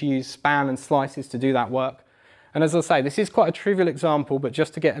continue to use span and slices to do that work. And as I say, this is quite a trivial example, but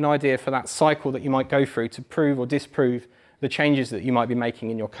just to get an idea for that cycle that you might go through to prove or disprove the changes that you might be making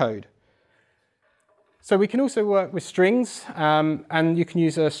in your code. So we can also work with strings, and you can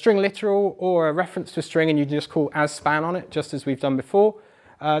use a string literal or a reference to a string, and you can just call as span on it, just as we've done before.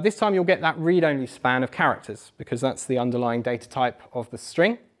 This time you'll get that read-only span of characters, because that's the underlying data type of the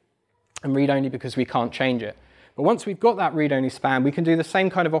string, and read-only because we can't change it. But once we've got that read-only span, we can do the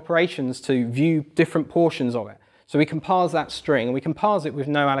same kind of operations to view different portions of it. So we can parse that string, and we can parse it with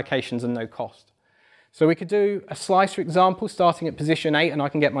no allocations and no cost. So we could do a slice, for example, starting at position 8, and I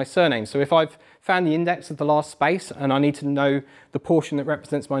can get my surname. So if I've found the index of the last space, and I need to know the portion that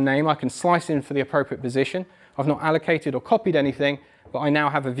represents my name, I can slice in for the appropriate position. I've not allocated or copied anything, but I now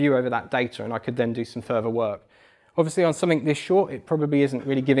have a view over that data, and I could then do some further work. Obviously, on something this short, it probably isn't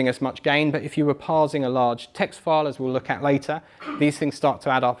really giving us much gain, but if you were parsing a large text file, as we'll look at later, these things start to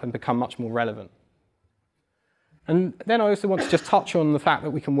add up and become much more relevant. And then I also want to just touch on the fact that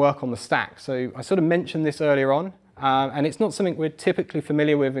we can work on the stack. So I sort of mentioned this earlier on, and it's not something we're typically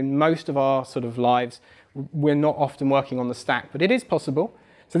familiar with in most of our sort of lives. We're not often working on the stack, but it is possible.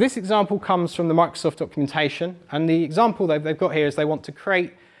 So this example comes from the Microsoft documentation, and the example they've got here is they want to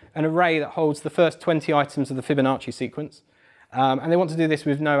create an array that holds the first 20 items of the Fibonacci sequence, and they want to do this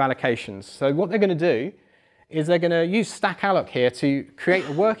with no allocations. So what they're going to do is they're going to use stack alloc here to create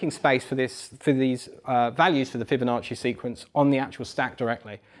a working space for these values for the Fibonacci sequence on the actual stack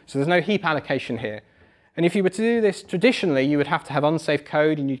directly. So there's no heap allocation here. And if you were to do this traditionally, you would have to have unsafe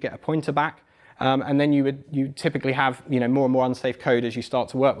code, and you'd get a pointer back. And then you typically have more and more unsafe code as you start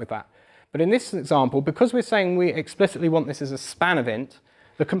to work with that. But in this example, because we're saying we explicitly want this as a span event,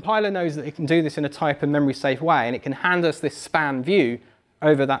 the compiler knows that it can do this in a type and memory safe way, and it can hand us this span view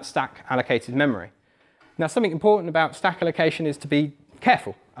over that stack allocated memory. Now, something important about stack allocation is to be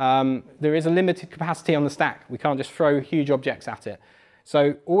careful. There is a limited capacity on the stack. We can't just throw huge objects at it.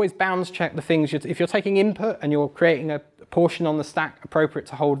 So always bounds check the things. If you're taking input and you're creating a portion on the stack appropriate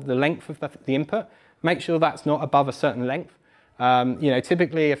to hold the length of the input, make sure that's not above a certain length.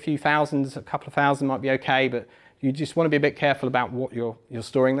 Typically a few thousands, a couple of thousand might be okay, but you just want to be a bit careful about what you're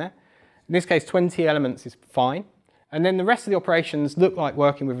storing there. In this case, 20 elements is fine. And then the rest of the operations look like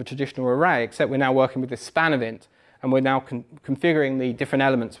working with a traditional array, except we're now working with this span event, and we're now configuring the different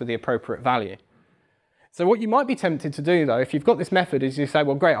elements with the appropriate value. So what you might be tempted to do, though, if you've got this method, is you say,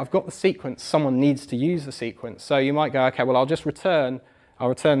 well, great, I've got the sequence. Someone needs to use the sequence. So you might go, OK, well, I'll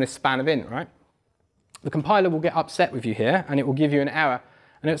return this span event, right? The compiler will get upset with you here, and it will give you an error.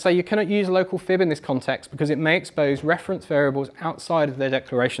 And it'll say you cannot use local fib in this context because it may expose reference variables outside of their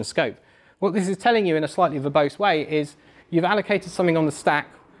declaration scope. What this is telling you in a slightly verbose way is you've allocated something on the stack.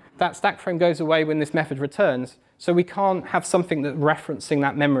 That stack frame goes away when this method returns. So we can't have something that's referencing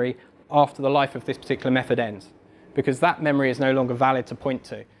that memory after the life of this particular method ends, because that memory is no longer valid to point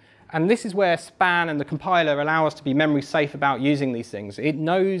to. And this is where span and the compiler allow us to be memory safe about using these things. It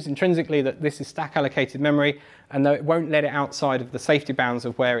knows intrinsically that this is stack allocated memory, and it won't let it outside of the safety bounds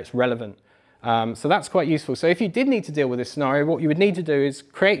of where it's relevant. So that's quite useful. So if you did need to deal with this scenario, what you would need to do is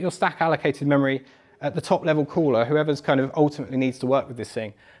create your stack allocated memory at the top level caller, whoever's kind of ultimately needs to work with this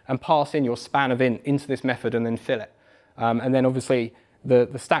thing, and pass in your span event into this method and then fill it. And then obviously the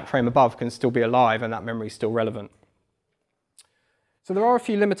stack frame above can still be alive and that memory is still relevant. So there are a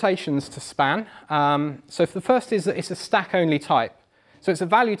few limitations to span. So the first is that it's a stack-only type. So it's a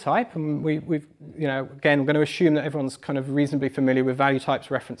value type, and again, we're going to assume that everyone's kind of reasonably familiar with value types,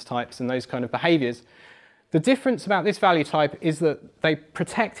 reference types, and those kind of behaviors. The difference about this value type is that they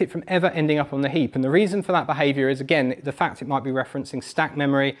protect it from ever ending up on the heap. And the reason for that behavior is, again, the fact it might be referencing stack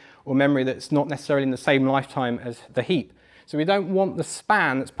memory or memory that's not necessarily in the same lifetime as the heap. So we don't want the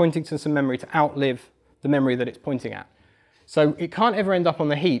span that's pointing to some memory to outlive the memory that it's pointing at. So it can't ever end up on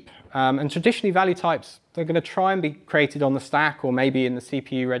the heap. And traditionally, value types, they're going to try and be created on the stack or maybe in the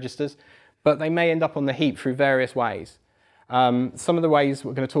CPU registers, but they may end up on the heap through various ways. Some of the ways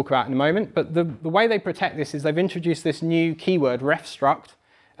we're going to talk about in a moment, but the way they protect this is they've introduced this new keyword ref struct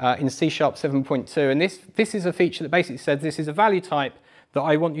in C# 7.2, and this is a feature that basically says this is a value type that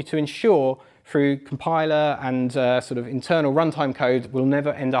I want you to ensure through compiler and sort of internal runtime code will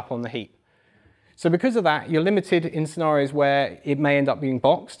never end up on the heap. So because of that, you're limited in scenarios where it may end up being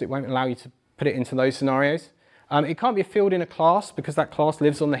boxed. It won't allow you to put it into those scenarios. It can't be a field in a class because that class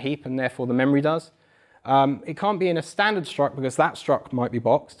lives on the heap and therefore the memory does. It can't be in a standard struct because that struct might be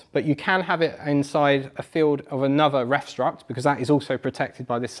boxed, but you can have it inside a field of another ref struct because that is also protected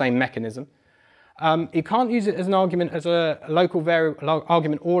by this same mechanism. You can't use it as an argument as a local variable,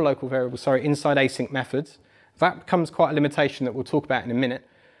 argument or local variable, sorry, inside async methods. That becomes quite a limitation that we'll talk about in a minute.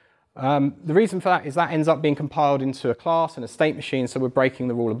 The reason for that is that ends up being compiled into a class and a state machine, so we're breaking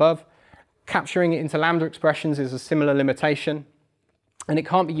the rule above. Capturing it into lambda expressions is a similar limitation. And it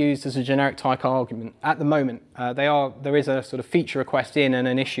can't be used as a generic type argument at the moment. There is a sort of feature request in and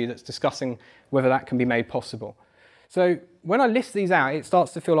an issue that's discussing whether that can be made possible. So when I list these out, it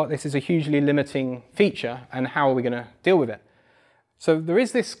starts to feel like this is a hugely limiting feature, and how are we going to deal with it? So there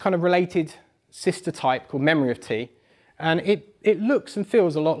is this kind of related sister type called memory of T, and it looks and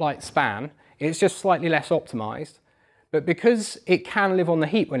feels a lot like span. It's just slightly less optimized. But because it can live on the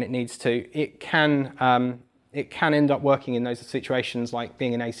heap when it needs to, it can end up working in those situations like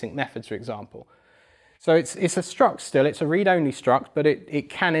being an async methods, for example. So it's a struct still, it's a read-only struct, but it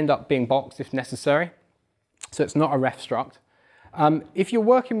can end up being boxed if necessary. So it's not a ref struct. If you're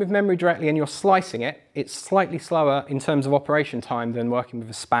working with memory directly and you're slicing it, it's slightly slower in terms of operation time than working with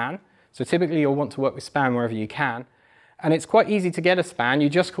a span. So typically you'll want to work with span wherever you can. And it's quite easy to get a span. You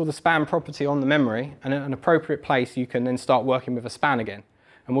just call the span property on the memory, and at an appropriate place you can then start working with a span again.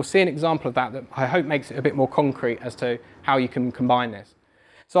 And we'll see an example of that I hope makes it a bit more concrete as to how you can combine this.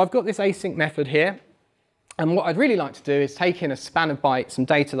 So I've got this async method here, and what I'd really like to do is take in a span of bytes, some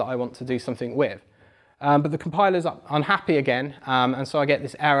data that I want to do something with. But the compiler's unhappy again, and so I get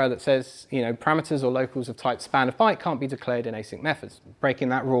this error that says, parameters or locals of type span of byte can't be declared in async methods, breaking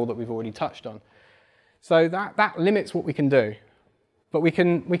that rule that we've already touched on. So that limits what we can do. But we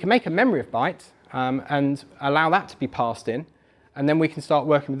can make a memory of byte and allow that to be passed in, and then we can start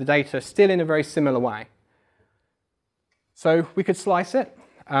working with the data still in a very similar way. So we could slice it,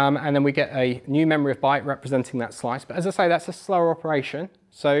 and then we get a new memory of byte representing that slice. But as I say, that's a slower operation.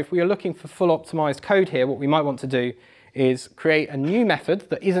 So if we are looking for full optimized code here, what we might want to do is create a new method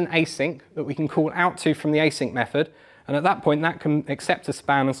that isn't async, that we can call out to from the async method. And at that point, that can accept a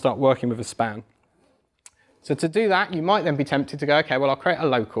span and start working with a span. So to do that, you might then be tempted to go, okay, well, I'll create a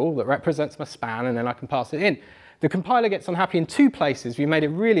local that represents my span, and then I can pass it in. The compiler gets unhappy in two places. We made it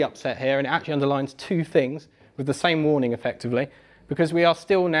really upset here, and it actually underlines two things with the same warning, effectively, because we are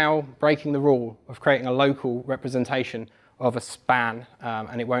still now breaking the rule of creating a local representation of a span,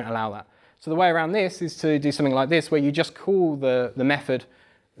 and it won't allow that. So the way around this is to do something like this, where you just call the method,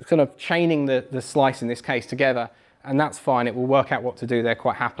 kind of chaining the slice in this case together, and that's fine. It will work out what to do there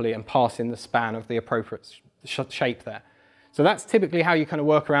quite happily and pass in the span of the appropriate shape there. So that's typically how you kind of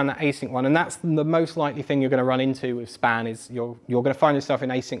work around that async one, and that's the most likely thing you're going to run into with span is you're going to find yourself in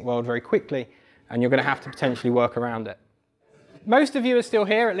async world very quickly, and you're going to have to potentially work around it. Most of you are still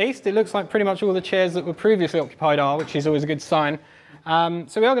here, at least. It looks like pretty much all the chairs that were previously occupied are, which is always a good sign.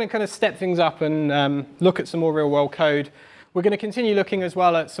 So we are going to kind of step things up and look at some more real-world code. We're going to continue looking as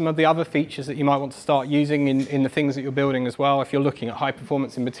well at some of the other features that you might want to start using in the things that you're building as well, if you're looking at high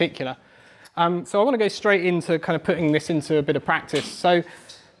performance in particular. So I want to go straight into kind of putting this into a bit of practice. So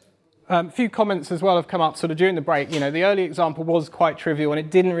a few comments as well have come up sort of during the break. The early example was quite trivial, and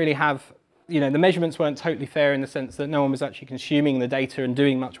it didn't really have, the measurements weren't totally fair in the sense that no one was actually consuming the data and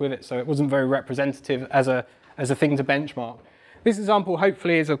doing much with it, so it wasn't very representative as a thing to benchmark. This example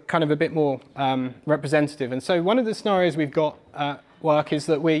hopefully is a kind of a bit more representative. And so one of the scenarios we've got at work is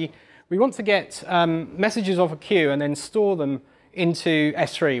that we want to get messages off a queue and then store them into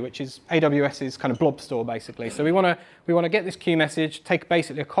S3, which is AWS's kind of blob store, basically. So we want to get this queue message, take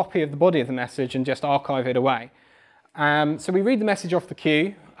basically a copy of the body of the message, and just archive it away. So we read the message off the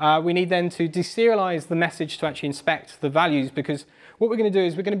queue. We need then to deserialize the message to actually inspect the values, because what we're going to do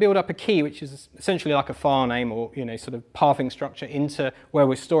is we're going to build up a key, which is essentially like a file name or sort of pathing structure into where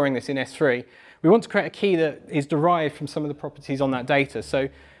we're storing this in S3. We want to create a key that is derived from some of the properties on that data. So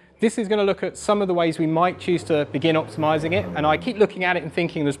this is going to look at some of the ways we might choose to begin optimizing it. And I keep looking at it and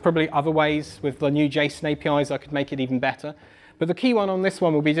thinking there's probably other ways with the new JSON APIs I could make it even better. But the key one on this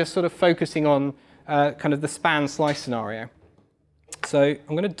one will be just sort of focusing on kind of the span slice scenario. So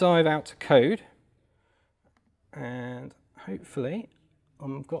I'm going to dive out to code. And hopefully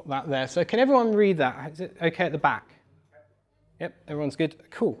I've got that there. So can everyone read that? Is it OK at the back? Yep, everyone's good.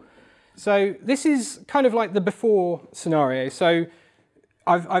 Cool. So this is kind of like the before scenario. So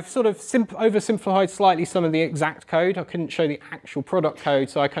I've sort of oversimplified slightly some of the exact code. I couldn't show the actual product code,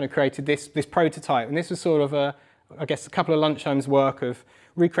 so I kind of created this prototype. And this was sort of I guess a couple of lunchtimes work of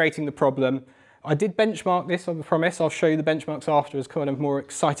recreating the problem. I did benchmark this, I promise. I'll show you the benchmarks after as kind of more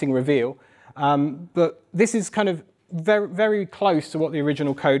exciting reveal. But this is kind of very, very close to what the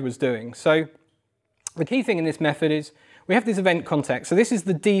original code was doing. So the key thing in this method is we have this event context. So this is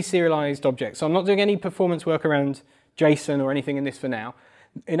the deserialized object. So I'm not doing any performance work around JSON or anything in this for now.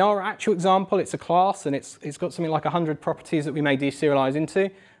 In our actual example, it's a class, and it's got something like 100 properties that we may deserialize into.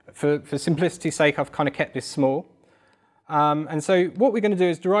 For simplicity's sake, I've kind of kept this small. And so what we're going to do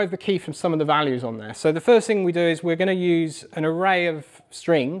is derive the key from some of the values on there. So the first thing we do is we're going to use an array of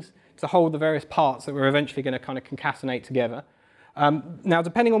strings to hold the various parts that we're eventually going to kind of concatenate together. Now,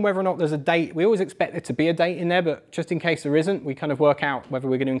 depending on whether or not there's a date, we always expect there to be a date in there, but just in case there isn't, we kind of work out whether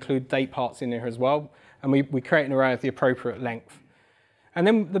we're going to include date parts in there as well. And we create an array of the appropriate length. And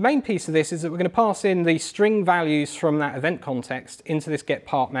then the main piece of this is that we're going to pass in the string values from that event context into this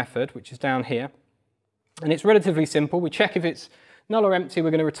getPart method, which is down here. And it's relatively simple. We check if it's null or empty.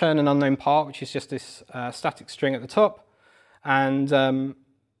 We're going to return an unknown part, which is just this static string at the top. And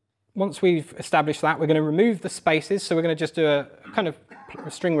once we've established that, we're going to remove the spaces. So we're going to just do a kind of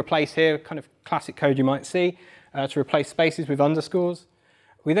a string replace here, kind of classic code you might see, to replace spaces with underscores.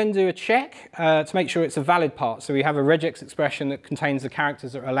 We then do a check to make sure it's a valid part. So we have a regex expression that contains the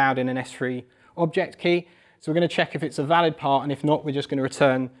characters that are allowed in an S3 object key. So we're going to check if it's a valid part, and if not, we're just going to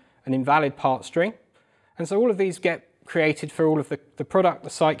return an invalid part string. And so all of these get created for all of the product, the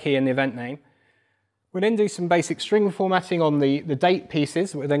site key, and the event name. We'll then do some basic string formatting on the date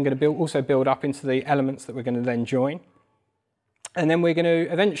pieces that we're then going to also build up into the elements that we're going to then join. And then we're going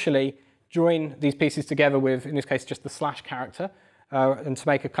to eventually join these pieces together with, in this case, just the slash character, and to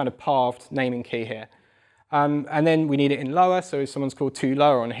make a kind of parved naming key here. And then we need it in lower, so someone's called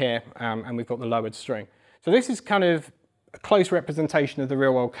toLower on here, and we've got the lowered string. So this is kind of a close representation of the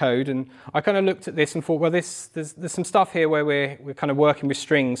real world code, and I kind of looked at this and thought, well, there's some stuff here where we're kind of working with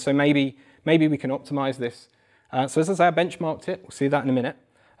strings, so maybe we can optimize this. So as I say, I benchmarked it. We'll see that in a minute.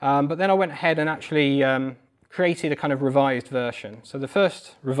 But then I went ahead and actually created a kind of revised version. So the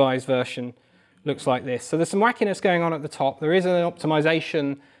first revised version looks like this. So there's some wackiness going on at the top. There is an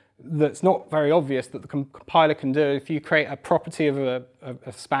optimization that's not very obvious that the compiler can do. If you create a property of a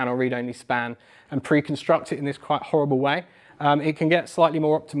span or read-only span and pre-construct it in this quite horrible way, it can get slightly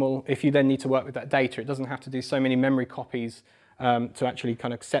more optimal if you then need to work with that data. It doesn't have to do so many memory copies to actually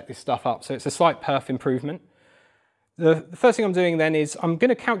kind of set this stuff up. So it's a slight perf improvement. The first thing I'm doing then is I'm going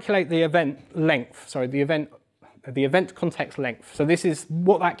to calculate the event length, sorry, the event context length. So this is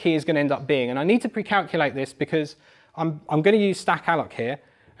what that key is going to end up being. And I need to pre-calculate this because I'm going to use stack alloc here.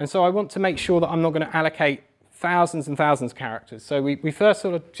 And so I want to make sure that I'm not going to allocate thousands and thousands of characters. So we first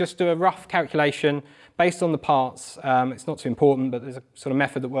sort of just do a rough calculation based on the parts. It's not too important, but there's a sort of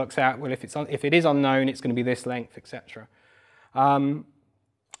method that works out, well, if it is unknown, it's going to be this length, etc.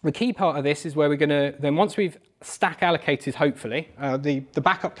 The key part of this is where we're going to, then once we've stack allocated, hopefully, the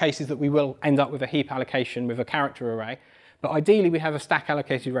backup case is that we will end up with a heap allocation with a character array. But ideally, we have a stack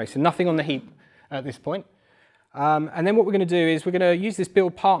allocated array, so nothing on the heap at this point. And then what we're going to do is we're going to use this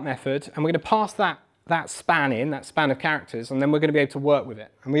build part method, and we're going to pass that span in, that span of characters, and then we're going to be able to work with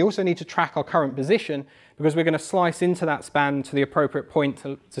it. And we also need to track our current position because we're going to slice into that span to the appropriate point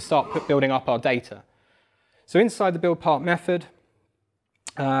to start building up our data. So inside the build part method,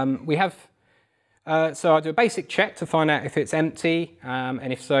 we have, so I do a basic check to find out if it's empty,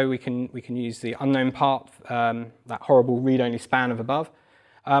 and if so, we can use the unknown part, that horrible read-only span of above.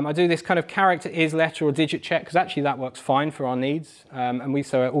 I do this kind of character is letter or digit check because actually that works fine for our needs, and we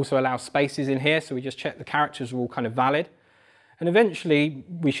also allow spaces in here, so we just check the characters are all kind of valid. And eventually,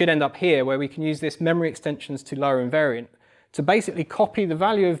 we should end up here where we can use this memory extensions toLower invariant to basically copy the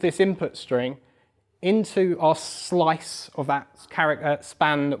value of this input string into our slice of that character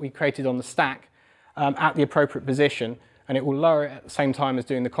span that we created on the stack at the appropriate position, and it will lower it at the same time as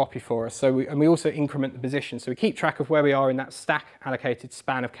doing the copy for us. So we also increment the position, so we keep track of where we are in that stack allocated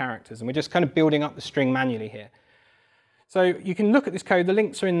span of characters, and we're just kind of building up the string manually here. So you can look at this code. The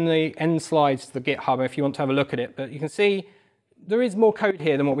links are in the end slides to the GitHub if you want to have a look at it, but you can see there is more code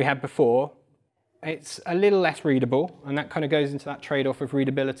here than what we had before. It's a little less readable, and that kind of goes into that trade-off of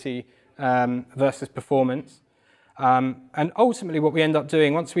readability versus performance. And ultimately what we end up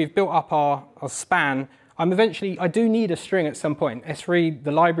doing, once we've built up our span, I do need a string at some point. S3,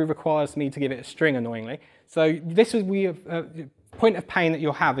 the library requires me to give it a string, annoyingly. So this is a point of pain that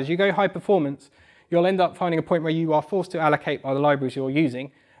you'll have. As you go high performance, you'll end up finding a point where you are forced to allocate by the libraries you're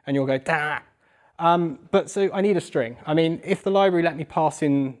using, and you'll go, "Dah." But so I need a string. I mean, if the library let me pass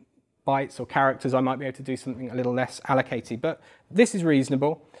in bytes or characters, I might be able to do something a little less allocated, but this is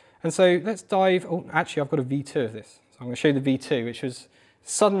reasonable. And so let's dive, oh, actually I've got a V2 of this. So I'm going to show you the V2, which was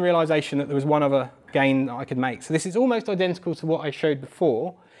sudden realization that there was one other gain that I could make. So this is almost identical to what I showed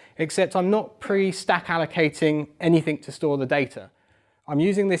before, except I'm not pre-stack allocating anything to store the data. I'm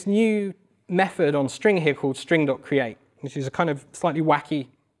using this new method on string here called string.create, which is a kind of slightly wacky,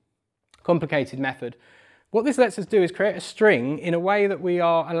 complicated method. What this lets us do is create a string in a way that we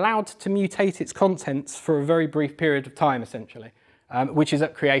are allowed to mutate its contents for a very brief period of time, essentially, which is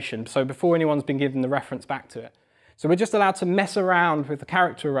at creation, so before anyone's been given the reference back to it. So we're just allowed to mess around with the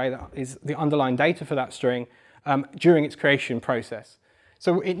character array that is the underlying data for that string during its creation process.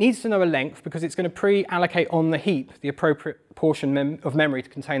 So it needs to know a length because it's going to pre-allocate on the heap the appropriate portion of memory to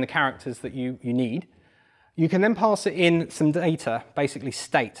contain the characters that you need. You can then pass it in some data, basically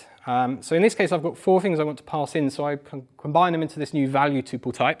state. So in this case, I've got 4 things I want to pass in, so I can combine them into this new value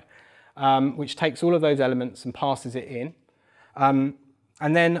tuple type, which takes all of those elements and passes it in. And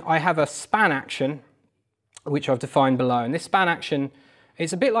then I have a span action, which I've defined below. And this span action,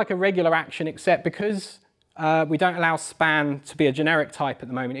 it's a bit like a regular action, except because we don't allow span to be a generic type at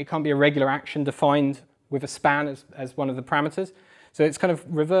the moment. It can't be a regular action defined with a span as one of the parameters. So it's kind of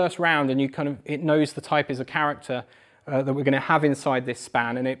reverse round, and it knows the type is a character that we're going to have inside this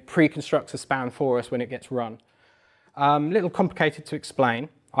span, and it pre-constructs a span for us when it gets run. A little complicated to explain.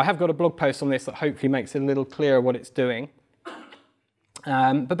 I have got a blog post on this that hopefully makes it a little clearer what it's doing.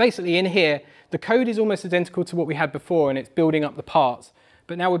 But basically in here, the code is almost identical to what we had before, and it's building up the parts.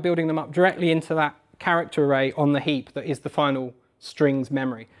 But now we're building them up directly into that character array on the heap that is the final string's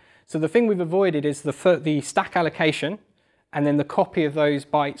memory. So the thing we've avoided is the stack allocation, and then the copy of those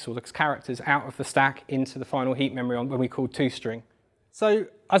bytes or the characters out of the stack into the final heap memory on when we call toString. So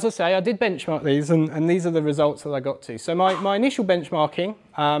as I say, I did benchmark these, and these are the results that I got to. So my initial benchmarking,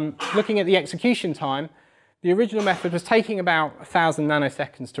 looking at the execution time, the original method was taking about 1,000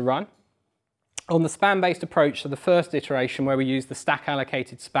 nanoseconds to run. On the span-based approach, so the first iteration where we used the stack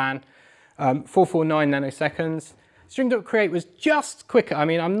allocated span, 449 nanoseconds. String.create was just quicker. I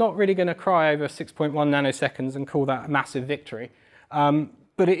mean, I'm not really going to cry over 6.1 nanoseconds and call that a massive victory.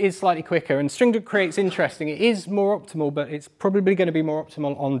 But it is slightly quicker. And string.create's interesting. It is more optimal, but it's probably going to be more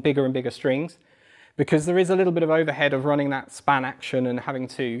optimal on bigger and bigger strings, because there is a little bit of overhead of running that span action and having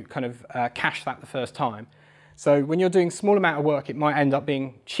to kind of cache that the first time. So when you're doing a small amount of work, it might end up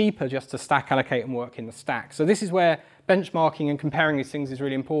being cheaper just to stack allocate and work in the stack. So this is where benchmarking and comparing these things is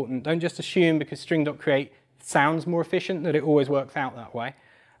really important. Don't just assume because string.create sounds more efficient that it always works out that way.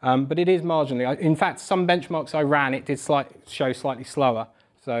 But it is marginally. In fact, some benchmarks I ran, it did show slightly slower.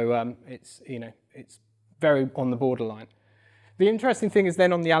 So it's very on the borderline. The interesting thing is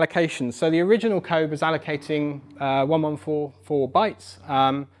then on the allocations. So the original code was allocating 1144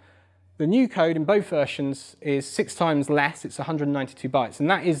 bytes. The new code in both versions is 6 times less. It's 192 bytes, and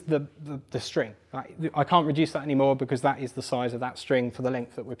that is the string. I can't reduce that anymore because that is the size of that string for the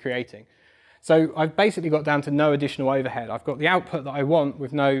length that we're creating. So I've basically got down to no additional overhead. I've got the output that I want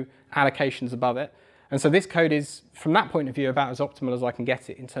with no allocations above it. And so this code is, from that point of view, about as optimal as I can get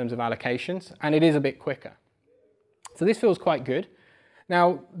it in terms of allocations, and it is a bit quicker. So this feels quite good.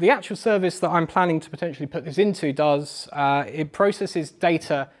 Now, the actual service that I'm planning to potentially put this into does, it processes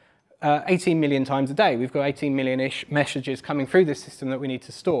data 18 million times a day. We've got 18 million-ish messages coming through this system that we need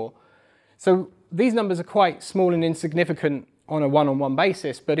to store. So these numbers are quite small and insignificant on a one-on-one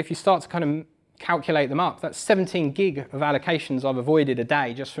basis, but if you start to kind of calculate them up, that's 17 gig of allocations I've avoided a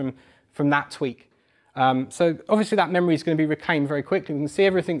day just from that tweak. So obviously that memory is going to be reclaimed very quickly. We can see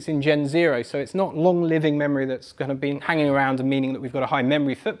everything's in Gen 0, so it's not long-living memory that's going to be hanging around and meaning that we've got a high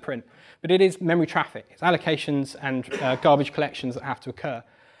memory footprint, but it is memory traffic. It's allocations and garbage collections that have to occur.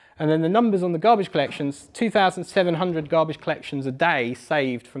 And then the numbers on the garbage collections, 2,700 garbage collections a day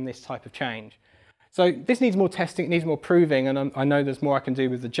saved from this type of change. So this needs more testing, it needs more proving, and I know there's more I can do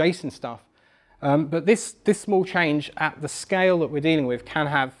with the JSON stuff. But this small change at the scale that we're dealing with can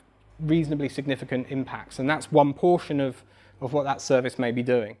have reasonably significant impacts, and that's one portion of what that service may be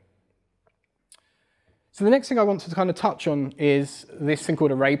doing. So the next thing I want to kind of touch on is this thing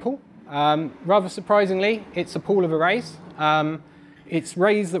called ArrayPool. Rather surprisingly, it's a pool of arrays. It's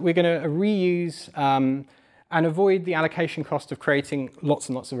arrays that we're going to reuse and avoid the allocation cost of creating lots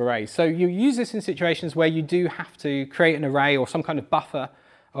and lots of arrays. So you use this in situations where you do have to create an array or some kind of buffer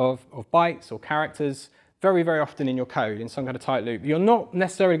of bytes or characters very, very often in your code in some kind of tight loop. You're not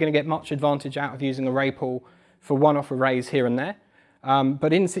necessarily going to get much advantage out of using ArrayPool for one-off arrays here and there.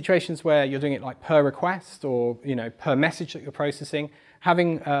 But in situations where you're doing it like per request or per message that you're processing,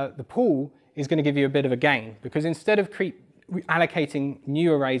 having the pool is going to give you a bit of a gain, because instead of allocating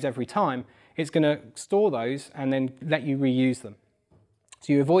new arrays every time, it's going to store those and then let you reuse them.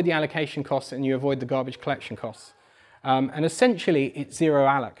 So you avoid the allocation costs and you avoid the garbage collection costs. And essentially, it's zero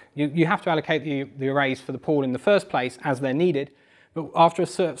alloc. You have to allocate the arrays for the pool in the first place as they're needed, but after a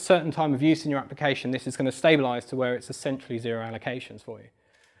certain time of use in your application, this is going to stabilize to where it's essentially zero allocations for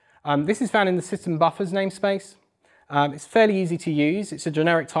you. This is found in the system buffers namespace. It's fairly easy to use. It's a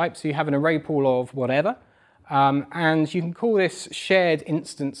generic type, so you have an array pool of whatever. And you can call this shared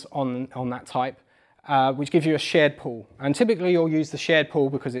instance on that type, which gives you a shared pool. And typically you'll use the shared pool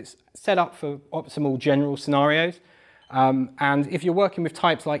because it's set up for optimal general scenarios. And if you're working with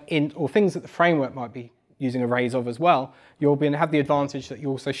types like int or things that the framework might be using arrays of as well, you'll have the advantage that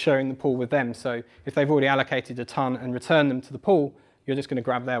you're also sharing the pool with them. So if they've already allocated a ton and returned them to the pool, you're just going to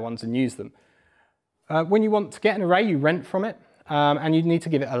grab their ones and use them. When you want to get an array, you rent from it, and you need to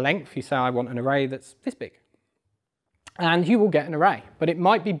give it a length. You say, I want an array that's this big. And you will get an array, but it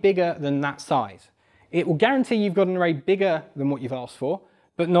might be bigger than that size. It will guarantee you've got an array bigger than what you've asked for,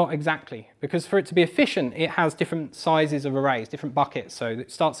 but not exactly, because for it to be efficient, it has different sizes of arrays, different buckets. So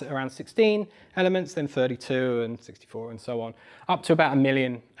it starts at around 16 elements, then 32 and 64 and so on, up to about 1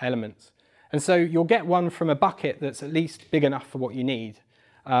 million elements. And so you'll get one from a bucket that's at least big enough for what you need.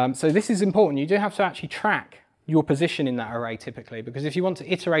 So this is important. You do have to actually track your position in that array typically, because if you want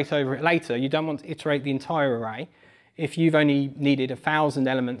to iterate over it later, you don't want to iterate the entire array. If you've only needed 1,000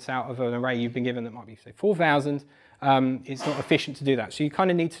 elements out of an array you've been given that might be, say, 4,000, it's not efficient to do that. So you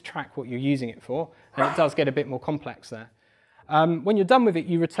kind of need to track what you're using it for, and it does get a bit more complex there. When you're done with it,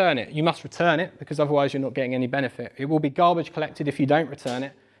 you return it. You must return it, because otherwise you're not getting any benefit. It will be garbage collected if you don't return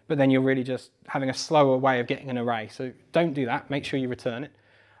it, but then you're really just having a slower way of getting an array. So don't do that. Make sure you return it,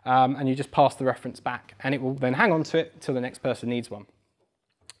 and you just pass the reference back, and it will then hang on to it until the next person needs one.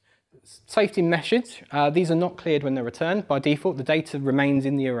 Safety message, these are not cleared when they're returned. By default, the data remains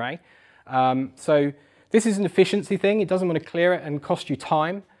in the array. So this is an efficiency thing. It doesn't want to clear it and cost you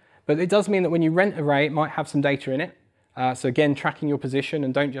time, but it does mean that when you rent an array, it might have some data in it. So again, tracking your position,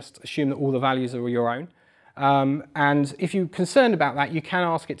 and don't just assume that all the values are your own. And if you're concerned about that, you can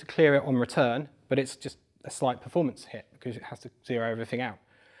ask it to clear it on return, but it's just a slight performance hit because it has to zero everything out.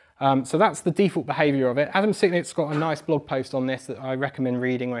 So that's the default behavior of it. Adam Sicknick's got a nice blog post on this that I recommend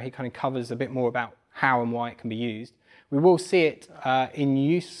reading, where he kind of covers a bit more about how and why it can be used. We will see it in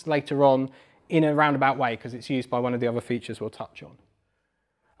use later on in a roundabout way, because it's used by one of the other features we'll touch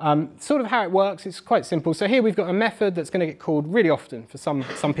on. Sort of how it works, it's quite simple. So here we've got a method that's going to get called really often for some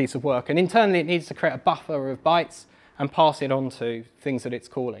piece of work, and internally it needs to create a buffer of bytes and pass it on to things that it's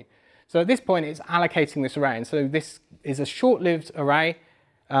calling. So at this point it's allocating this array, and so this is a short-lived array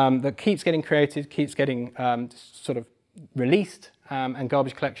that keeps getting created, keeps getting sort of released, and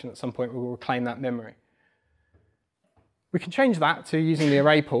garbage collection at some point will reclaim that memory. We can change that to using the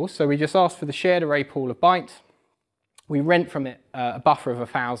array pool. So we just ask for the shared array pool of bytes. We rent from it a buffer of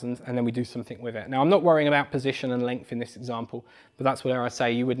 1,000, and then we do something with it. Now, I'm not worrying about position and length in this example, but that's where I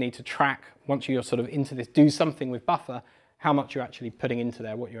say you would need to track, once you're sort of into this, do something with buffer, how much you're actually putting into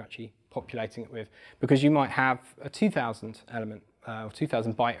there, what you're actually populating it with, because you might have a 2,000 element or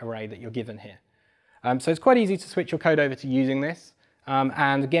 2,000 byte array that you're given here. So it's quite easy to switch your code over to using this.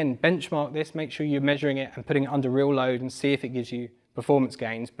 And again, benchmark this, make sure you're measuring it and putting it under real load and see if it gives you performance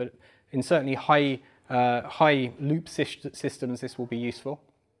gains. But in certainly high loop systems, this will be useful.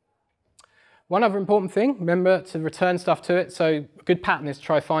 One other important thing, remember to return stuff to it. So a good pattern is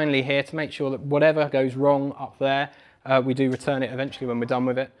try finally here to make sure that whatever goes wrong up there, we do return it eventually when we're done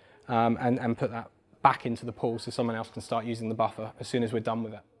with it, and put that back into the pool so someone else can start using the buffer as soon as we're done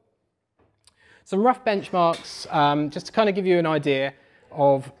with it. Some rough benchmarks, just to kind of give you an idea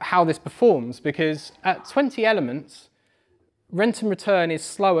of how this performs, because at 20 elements, rent and return is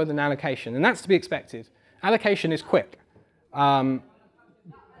slower than allocation, and that's to be expected. Allocation is quick. Rent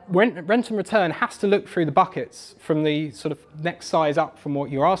and return has to look through the buckets from the sort of next size up from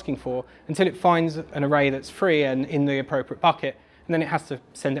what you're asking for until it finds an array that's free and in the appropriate bucket, and then it has to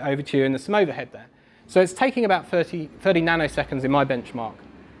send it over to you and there's some overhead there. So it's taking about 30 nanoseconds in my benchmark,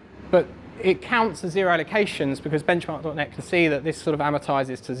 but it counts as zero allocations because benchmark.net can see that this sort of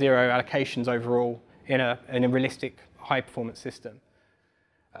amortizes to zero allocations overall in a realistic high-performance system.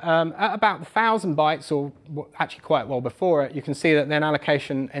 At about 1,000 bytes, or actually quite well before it, you can see that then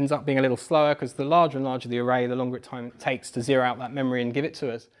allocation ends up being a little slower because the larger and larger the array, the longer time it takes to zero out that memory and give it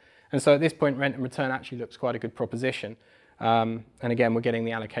to us. And so at this point, rent and return actually looks quite a good proposition. And again, we're getting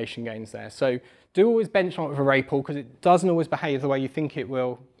the allocation gains there. So do always benchmark with ArrayPool because it doesn't always behave the way you think it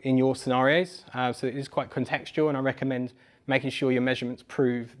will in your scenarios. So it is quite contextual, and I recommend making sure your measurements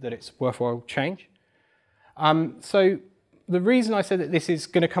prove that it's worthwhile change. So the reason I said that this is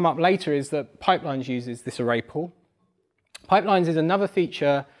going to come up later is that Pipelines uses this ArrayPool. Pipelines is another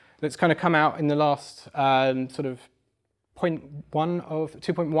feature that's kind of come out in the last sort of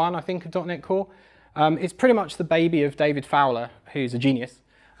 2.1, I think, of .NET Core. It's pretty much the baby of David Fowler, who's a genius.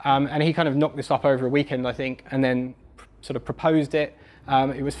 And he kind of knocked this up over a weekend, I think, and then sort of proposed it.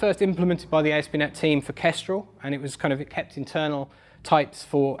 It was first implemented by the ASP.NET team for Kestrel, and it was kind of, it kept internal types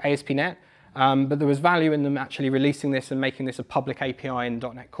for ASP.NET. But there was value in them actually releasing this and making this a public API in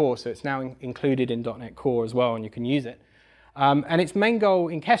 .NET Core, so it's now included in .NET Core as well, and you can use it. And its main goal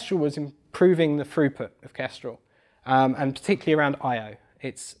in Kestrel was improving the throughput of Kestrel, and particularly around I/O.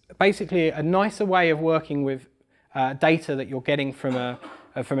 It's basically a nicer way of working with data that you're getting from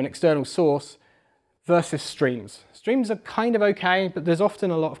an external source versus streams. Streams are kind of okay, but there's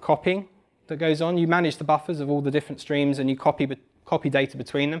often a lot of copying that goes on. You manage the buffers of all the different streams and you copy data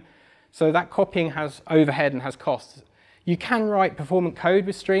between them. So that copying has overhead and has costs. You can write performant code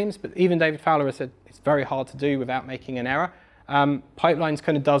with streams, but even David Fowler has said it's very hard to do without making an error. Pipelines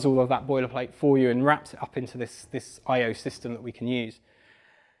kind of does all of that boilerplate for you and wraps it up into this I/O system that we can use.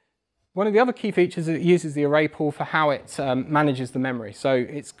 One of the other key features is it uses the ArrayPool for how it manages the memory. So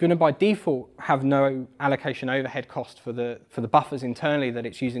it's going to by default have no allocation overhead cost for the buffers internally that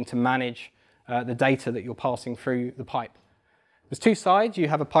it's using to manage the data that you're passing through the pipe. There's two sides. You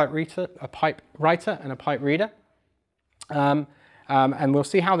have a pipe writer and a pipe reader. And we'll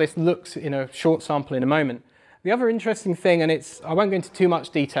see how this looks in a short sample in a moment. The other interesting thing, and I won't go into too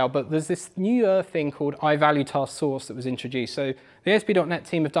much detail, but there's this newer thing called iValueTaskSource that was introduced. So the ASP.NET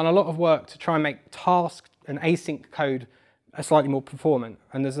team have done a lot of work to try and make task and async code slightly more performant.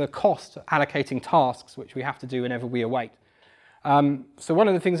 And there's a cost allocating tasks, which we have to do whenever we await. So one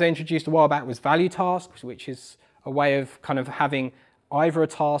of the things they introduced a while back was value tasks, which is a way of kind of having either a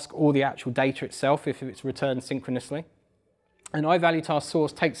task or the actual data itself if it's returned synchronously. And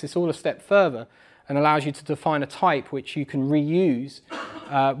iValueTaskSource takes this all a step further and allows you to define a type which you can reuse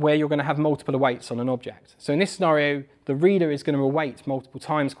where you're going to have multiple awaits on an object. So in this scenario, the reader is going to await multiple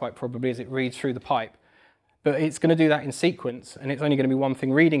times quite probably as it reads through the pipe. But it's going to do that in sequence, and it's only going to be one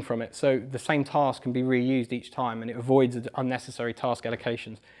thing reading from it. So the same task can be reused each time, and it avoids unnecessary task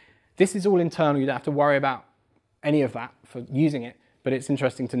allocations. This is all internal. You don't have to worry about any of that for using it, but it's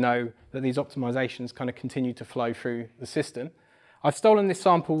interesting to know that these optimizations kind of continue to flow through the system. I've stolen this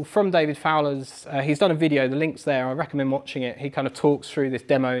sample from David Fowler's. He's done a video, the link's there. I recommend watching it. He kind of talks through this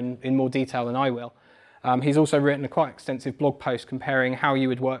demo in more detail than I will. He's also written a quite extensive blog post comparing how you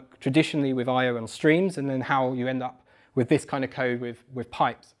would work traditionally with I/O and streams and then how you end up with this kind of code with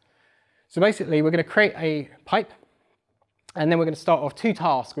pipes. So basically, we're going to create a pipe, and then we're going to start off two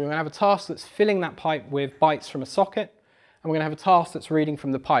tasks. We're going to have a task that's filling that pipe with bytes from a socket, and we're going to have a task that's reading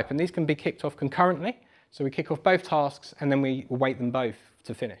from the pipe. And these can be kicked off concurrently. So we kick off both tasks, and then we await them both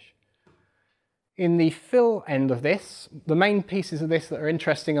to finish. In the fill end of this, the main pieces of this that are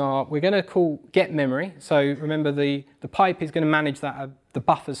interesting are we're going to call getMemory. So remember, the pipe is going to manage the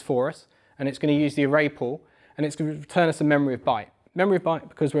buffers for us, and it's going to use the ArrayPool, and it's going to return us a memory of byte. Memory of byte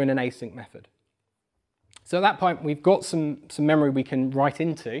because we're in an async method. So at that point, we've got some memory we can write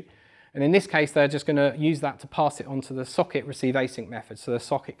into, and in this case, they're just going to use that to pass it onto the socket receive async method, so the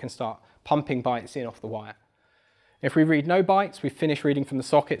socket can start pumping bytes in off the wire. If we read no bytes, we finish reading from the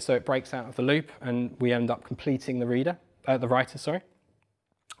socket, so it breaks out of the loop, and we end up completing the writer.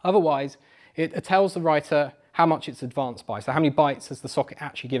 Otherwise, it tells the writer how much it's advanced by. So how many bytes has the socket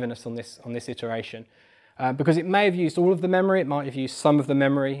actually given us on this iteration? Because it may have used all of the memory, it might have used some of the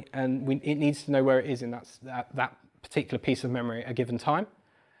memory, and it needs to know where it is in that particular piece of memory at a given time.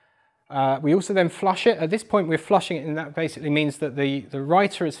 We also then flush it. At this point, we're flushing it, and that basically means that the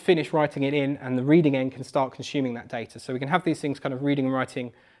writer has finished writing it in, and the reading end can start consuming that data. So we can have these things kind of reading and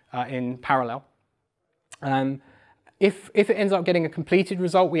writing in parallel. If it ends up getting a completed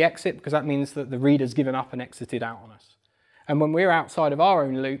result, we exit, because that means that the reader's given up and exited out on us. And when we're outside of our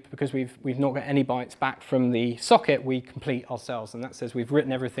own loop, because we've not got any bytes back from the socket, we complete ourselves, and that says we've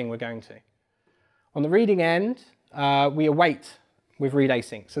written everything we're going to. On the reading end, we await with read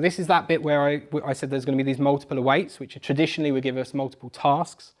async. So this is that bit where I said there's going to be these multiple awaits, which traditionally would give us multiple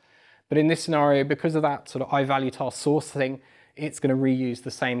tasks. But in this scenario, because of that sort of iValueTaskSource thing, it's going to reuse the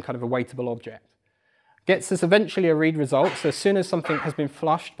same kind of awaitable object. Gets us eventually a read result. So as soon as something has been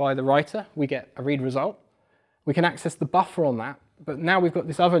flushed by the writer, we get a read result. We can access the buffer on that. But now we've got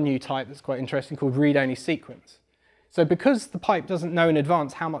this other new type that's quite interesting called read-only sequence. So because the pipe doesn't know in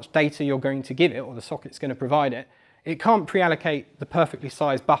advance how much data you're going to give it, or the socket's going to provide it, it can't pre-allocate the perfectly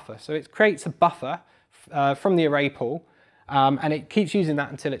sized buffer. So it creates a buffer from the array pool, and it keeps using that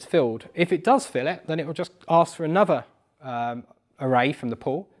until it's filled. If it does fill it, then it will just ask for another array from the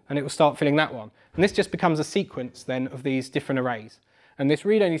pool, and it will start filling that one. And this just becomes a sequence then of these different arrays. And this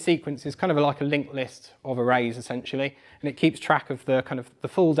read-only sequence is kind of like a linked list of arrays essentially, and it keeps track of the kind of the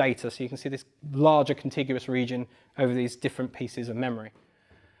full data, so you can see this larger contiguous region over these different pieces of memory.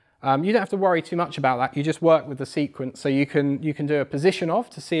 You don't have to worry too much about that. You just work with the sequence, so you can do a position of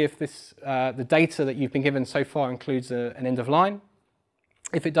to see if this the data that you've been given so far includes an end of line.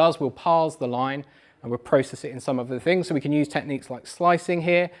 If it does, we'll parse the line and we'll process it in some of the things. So we can use techniques like slicing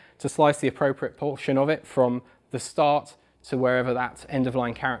here to slice the appropriate portion of it from the start to wherever that end of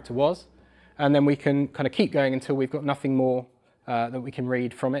line character was. And then we can kind of keep going until we've got nothing more that we can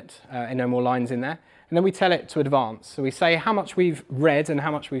read from it and no more lines in there. And then we tell it to advance. So we say how much we've read and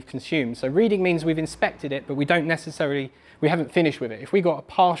how much we've consumed. So reading means we've inspected it, but we haven't finished with it. If we got a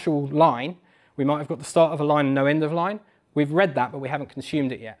partial line, we might have got the start of a line and no end of line. We've read that, but we haven't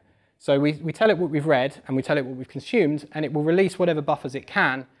consumed it yet. So we tell it what we've read and we tell it what we've consumed, and it will release whatever buffers it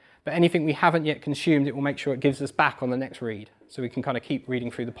can. But anything we haven't yet consumed, it will make sure it gives us back on the next read. So we can kind of keep reading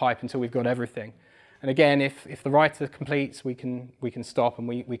through the pipe until we've got everything. And again, if the writer completes, we can stop, and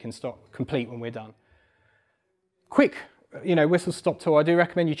we can stop complete when we're done. Quick, whistle stop tool. I do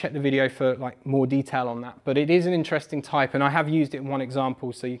recommend you check the video for like more detail on that. But it is an interesting type, and I have used it in one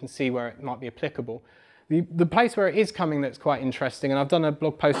example, so you can see where it might be applicable. The place where it is coming that's quite interesting, and I've done a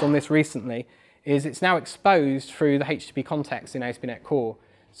blog post on this recently, is it's now exposed through the HTTP context in ASP.NET Core.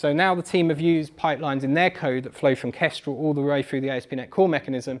 So now the team have used pipelines in their code that flow from Kestrel all the way through the ASP.NET Core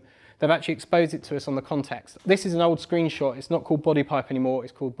mechanism. They've actually exposed it to us on the context. This is an old screenshot. It's not called body pipe anymore.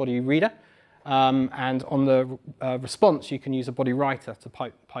 It's called body reader. And on the response, you can use a body writer to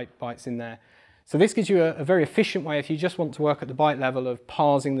pipe bytes in there. So this gives you a very efficient way if you just want to work at the byte level of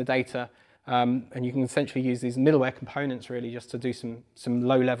parsing the data. And you can essentially use these middleware components really just to do some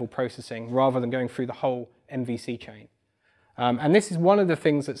low-level processing rather than going through the whole MVC chain. And this is one of the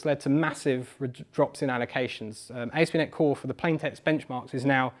things that's led to massive drops in allocations. ASP.NET Core for the plain text benchmarks is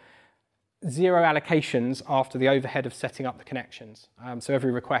now 0 allocations after the overhead of setting up the connections. So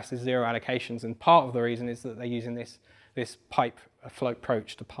every request is 0 allocations, and part of the reason is that they're using this pipe flow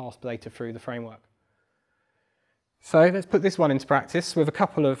approach to pass data through the framework. So let's put this one into practice with a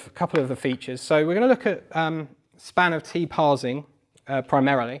couple of the features. So we're going to look at span of T parsing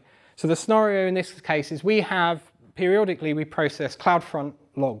primarily. So the scenario in this case is periodically we process CloudFront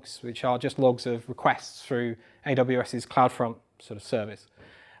logs, which are just logs of requests through AWS's CloudFront sort of service.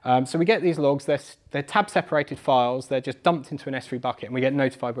 So we get these logs, they're tab-separated files, they're just dumped into an S3 bucket, and we get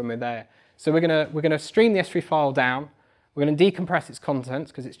notified when we're there. So we're gonna stream the S3 file down, we're gonna decompress its contents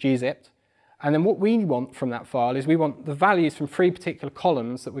because it's gzipped, and then what we want from that file is we want the values from 3 particular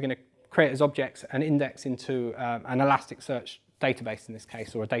columns that we're gonna create as objects and index into an Elasticsearch database in this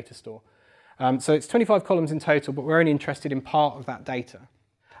case, or a data store. So it's 25 columns in total, but we're only interested in part of that data.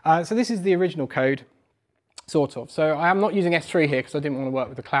 So this is the original code. Sort of. So I am not using S3 here because I didn't want to work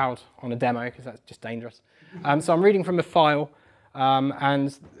with the cloud on a demo because that's just dangerous. So I'm reading from the file,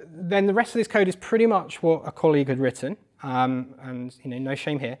 and then the rest of this code is pretty much what a colleague had written, and no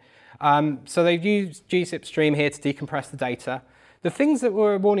shame here. So they've used gzip stream here to decompress the data. The things that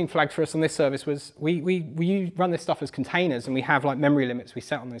were a warning flag for us on this service was we run this stuff as containers, and we have like memory limits we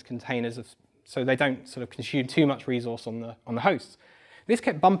set on those containers so they don't sort of consume too much resource on the hosts. This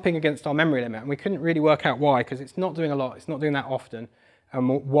kept bumping against our memory limit, and we couldn't really work out why, because it's not doing a lot, it's not doing that often, and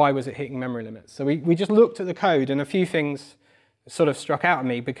why was it hitting memory limits? So we just looked at the code, and a few things sort of struck out at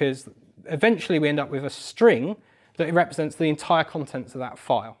me, because eventually we end up with a string that represents the entire contents of that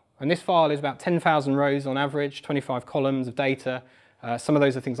file. And this file is about 10,000 rows on average, 25 columns of data. Some of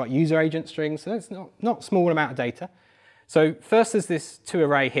those are things like user agent strings, so it's not a small amount of data. So first there's this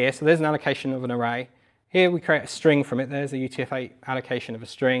to-array here, so there's an allocation of an array. Here we create a string from it, there's a UTF-8 allocation of a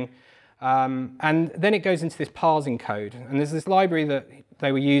string. And then it goes into this parsing code. And there's this library that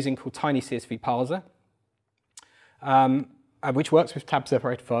they were using called TinyCSV Parser, which works with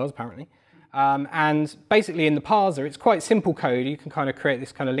tab-separated files, apparently. And basically in the parser, it's quite simple code. You can kind of create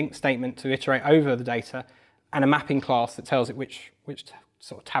this kind of link statement to iterate over the data, and a mapping class that tells it which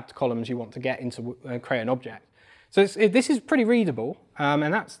sort of tabbed columns you want to get into create an object. So this is pretty readable,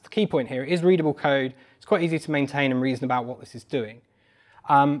 and that's the key point here. It is readable code. It's quite easy to maintain and reason about what this is doing.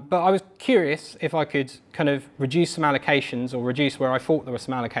 But I was curious if I could kind of reduce some allocations, or reduce where I thought there were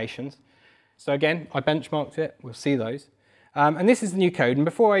some allocations. So again, I benchmarked it. We'll see those. And this is the new code. And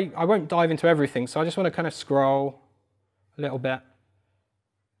before I won't dive into everything, so I just want to kind of scroll a little bit.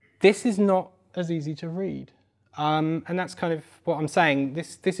 This is not as easy to read. And that's kind of what I'm saying.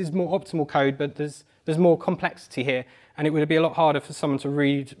 This is more optimal code, but there's more complexity here, and it would be a lot harder for someone to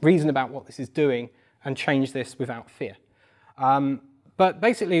reason about what this is doing and change this without fear. But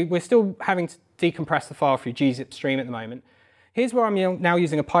basically, we're still having to decompress the file through gzip stream at the moment. Here's where I'm now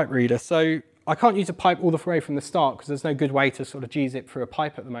using a pipe reader. So I can't use a pipe all the way from the start because there's no good way to sort of gzip through a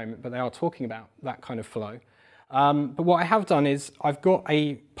pipe at the moment, but they are talking about that kind of flow. But what I have done is I've got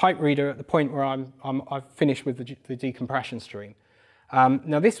a pipe reader at the point where I've finished with the decompression stream.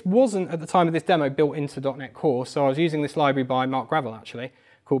 Now this wasn't, at the time of this demo, built into .NET Core, so I was using this library by Mark Gravel actually,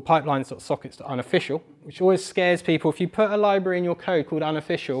 called pipelines.sockets.unofficial, which always scares people. If you put a library in your code called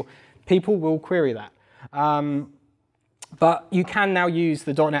unofficial, people will query that. But you can now use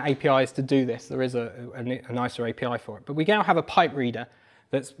the .NET APIs to do this. There is a nicer API for it. But we now have a pipe reader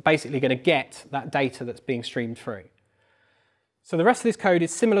that's basically going to get that data that's being streamed through. So the rest of this code is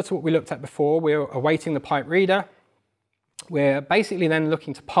similar to what we looked at before. We're awaiting the pipe reader. We're basically then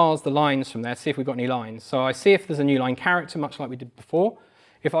looking to parse the lines from there, see if we've got any lines. So I see if there's a new line character, much like we did before.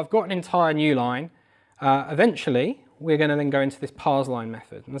 If I've got an entire new line, eventually we're going to then go into this parse line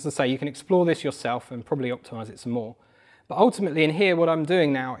method. And as I say, you can explore this yourself and probably optimize it some more. But ultimately in here, what I'm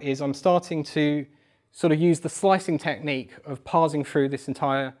doing now is I'm starting to sort of use the slicing technique of parsing through this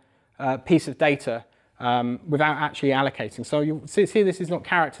entire piece of data without actually allocating. So you'll see this is not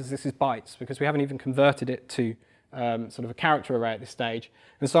characters, this is bytes, because we haven't even converted it to sort of a character array at this stage.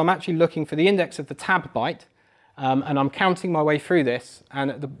 And so I'm actually looking for the index of the tab byte, and I'm counting my way through this,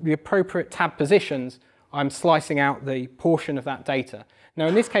 and at the appropriate tab positions, I'm slicing out the portion of that data. Now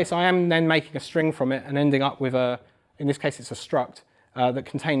in this case, I am then making a string from it and ending up with a, in this case it's a struct, that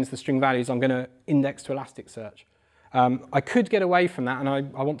contains the string values I'm going to index to Elasticsearch. I could get away from that, and I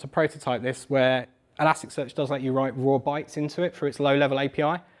want to prototype this where Elasticsearch does let you write raw bytes into it for its low-level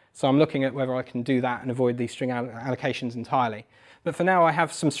API. So I'm looking at whether I can do that and avoid these string allocations entirely. But for now, I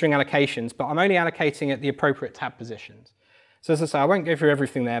have some string allocations, but I'm only allocating at the appropriate tab positions. So as I say, I won't go through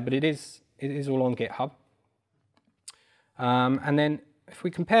everything there, but it is all on GitHub. And then if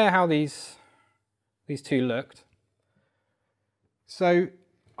we compare how these two looked. So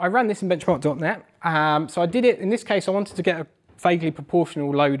I ran this in benchmark.net. So I did it, in this case, I wanted to get a vaguely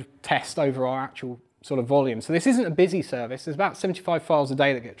proportional load test over our actual sort of volume. So this isn't a busy service. There's about 75 files a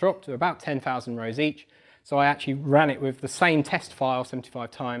day that get dropped, or about 10,000 rows each. So I actually ran it with the same test file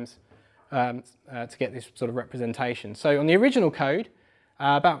 75 times to get this sort of representation. So on the original code,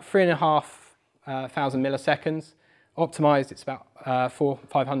 about 3,500 milliseconds. Optimized, it's about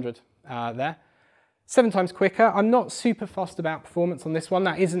 500 there. 7 times quicker. I'm not super fussed about performance on this one.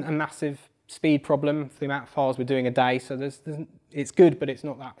 That isn't a massive speed problem for the amount of files we're doing a day. So it's good, but it's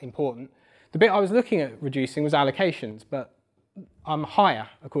not that important. The bit I was looking at reducing was allocations, but I'm higher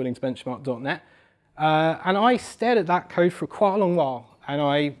according to benchmark.net. And I stared at that code for quite a long while.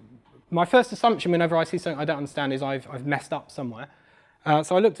 And my first assumption whenever I see something I don't understand is I've messed up somewhere.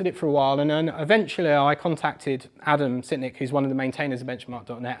 So I looked at it for a while, and then eventually I contacted Adam Sitnick, who's one of the maintainers of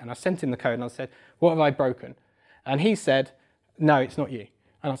benchmark.net, and I sent him the code and I said, what have I broken? And he said, no, it's not you.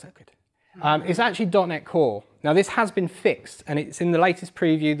 And I said, good. It's actually .NET Core. Now this has been fixed, and it's in the latest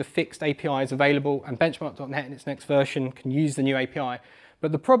preview. The fixed API is available, and benchmark.net in its next version can use the new API.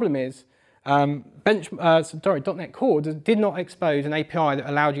 But the problem is, .NET Core did not expose an API that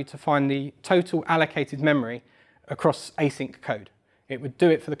allowed you to find the total allocated memory across async code. It would do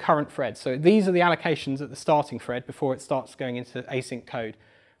it for the current thread. So these are the allocations at the starting thread before it starts going into async code,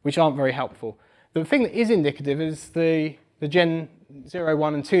 which aren't very helpful. The thing that is indicative is the Gen 0,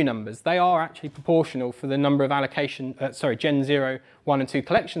 1, and 2 numbers. They are actually proportional for the number of Gen 0, 1, and 2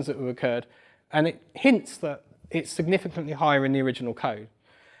 collections that have occurred, and it hints that it's significantly higher in the original code.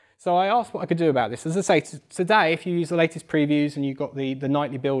 So I asked what I could do about this. As I say, today, if you use the latest previews and you've got the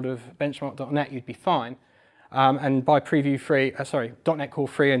nightly build of benchmark.net, you'd be fine. And by preview 3, .NET Core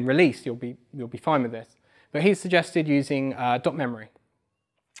 3 and release, you'll be fine with this. But he's suggested using .memory.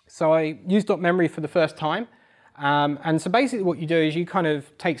 So I used .memory for the first time. And so basically what you do is you kind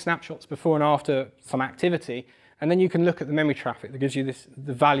of take snapshots before and after some activity, and then you can look at the memory traffic that gives you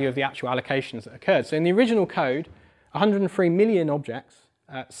the value of the actual allocations that occurred. So in the original code, 103 million objects,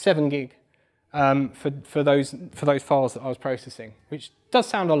 7 gig for those files that I was processing, which does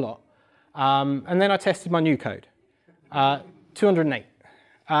sound a lot. And then I tested my new code, 208.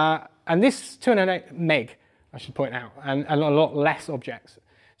 And this 208 meg, I should point out, and a lot less objects.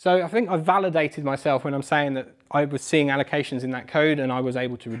 So I think I validated myself when I'm saying that I was seeing allocations in that code and I was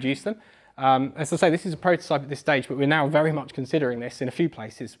able to reduce them. As I say, this is a prototype at this stage, but we're now very much considering this in a few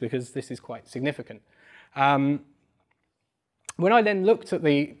places because this is quite significant. When I then looked at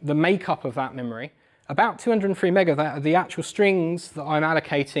the makeup of that memory, about 203 meg of that are the actual strings that I'm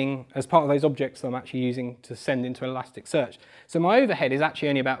allocating as part of those objects that I'm actually using to send into Elasticsearch. So my overhead is actually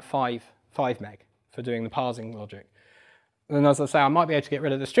only about 5 meg for doing the parsing logic. And as I say, I might be able to get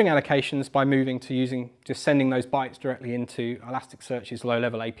rid of the string allocations by moving to just sending those bytes directly into Elasticsearch's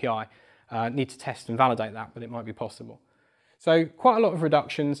low-level API. Need to test and validate that, but it might be possible. So quite a lot of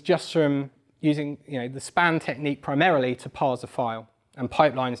reductions just from using the span technique primarily to parse a file, and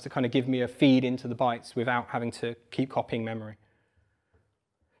pipelines to kind of give me a feed into the bytes without having to keep copying memory.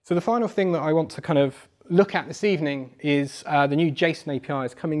 So the final thing that I want to kind of look at this evening is the new JSON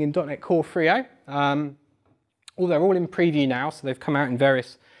APIs coming in .NET Core 3.0. They're all in preview now, so they've come out in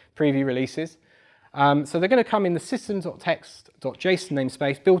various preview releases. So they're going to come in the systems.text.json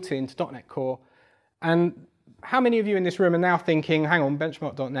namespace built into .NET Core. And how many of you in this room are now thinking, hang on,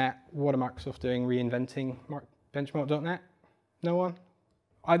 benchmark.NET, what are Microsoft doing, reinventing benchmark.NET? No one?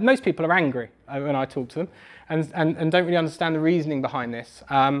 Most people are angry when I talk to them and don't really understand the reasoning behind this.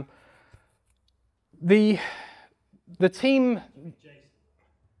 The team...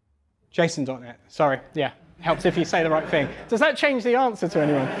 JSON.NET, sorry, yeah. Helps if you say the right thing. Does that change the answer to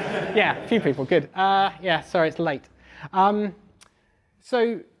anyone? Yeah, a few people, good. Yeah, sorry, it's late.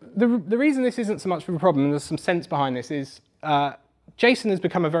 So the reason this isn't so much of a problem, and there's some sense behind this, is JSON has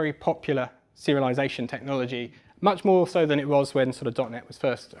become a very popular serialization technology, much more so than it was when sort of .NET was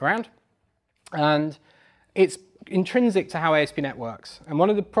first around. And it's intrinsic to how ASP.NET works. And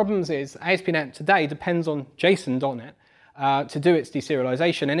one of the problems is ASP.NET today depends on JSON.NET to do its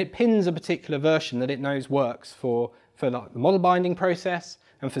deserialization, and it pins a particular version that it knows works for like the model binding process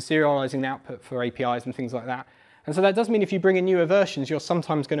and for serializing the output for APIs and things like that. And so that does mean if you bring in newer versions, you're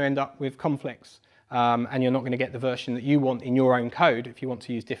sometimes going to end up with conflicts, and you're not going to get the version that you want in your own code if you want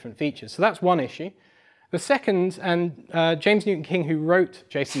to use different features. So that's one issue. The second, and James Newton King, who wrote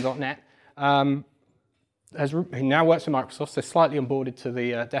JSON.NET, he now works for Microsoft, so slightly onboarded to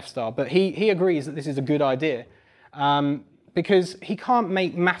the Death Star, but he agrees that this is a good idea because he can't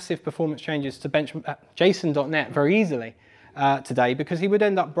make massive performance changes to JSON.NET very easily today, because he would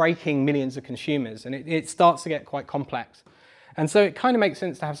end up breaking millions of consumers, and it starts to get quite complex. And so it kind of makes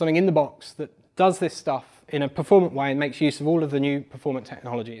sense to have something in the box that does this stuff in a performant way and makes use of all of the new performant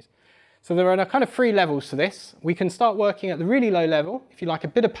technologies. So there are kind of 3 levels to this. We can start working at the really low level, if you like, a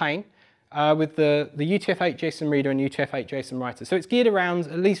bit of pain, with the UTF-8 JSON reader and UTF-8 JSON writer. So it's geared around,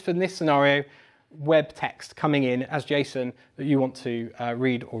 at least for this scenario, web text coming in as JSON that you want to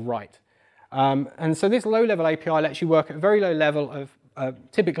read or write. And so this low-level API lets you work at a very low level of,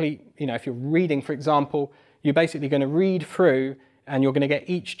 typically, if you're reading, for example, you're basically going to read through and you're going to get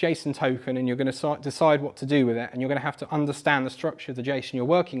each JSON token and you're going to decide what to do with it, and you're going to have to understand the structure of the JSON you're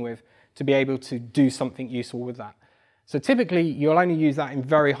working with to be able to do something useful with that. So typically, you'll only use that in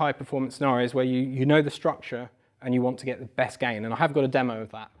very high performance scenarios where you know the structure and you want to get the best gain, and I have got a demo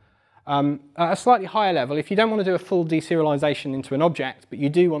of that. At a slightly higher level, if you don't want to do a full deserialization into an object, but you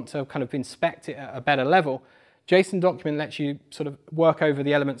do want to kind of inspect it at a better level, JSON document lets you sort of work over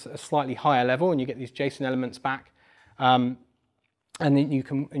the elements at a slightly higher level, and you get these JSON elements back, and then you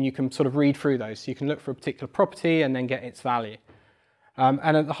can sort of read through those. So you can look for a particular property and then get its value.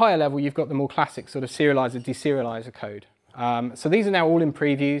 And at the higher level, you've got the more classic sort of serializer, deserializer code. So these are now all in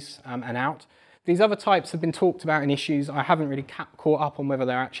previews and out. These other types have been talked about in issues. I haven't really caught up on whether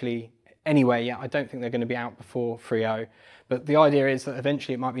they're actually anywhere yet. I don't think they're going to be out before 3.0. But the idea is that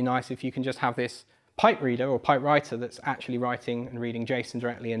eventually it might be nice if you can just have this pipe reader or pipe writer that's actually writing and reading JSON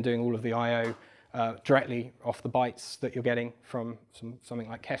directly and doing all of the I/O directly off the bytes that you're getting from something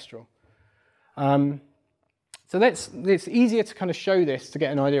like Kestrel. So it's easier to kind of show this to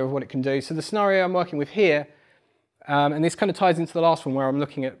get an idea of what it can do. So the scenario I'm working with here, and this kind of ties into the last one where I'm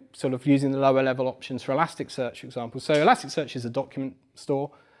looking at sort of using the lower level options for Elasticsearch, for example. So Elasticsearch is a document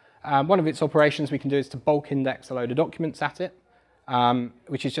store. One of its operations we can do is to bulk index a load of documents at it,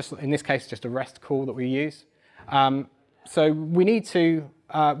 which is just, in this case, just a REST call that we use. So we need to,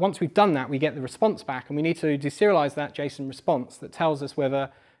 once we've done that, we get the response back, and we need to deserialize that JSON response that tells us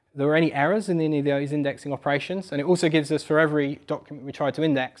whether there are any errors in any of those indexing operations, and it also gives us, for every document we try to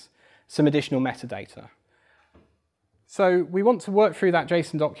index, some additional metadata. So we want to work through that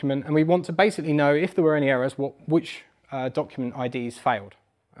JSON document, and we want to basically know if there were any errors, which document IDs failed.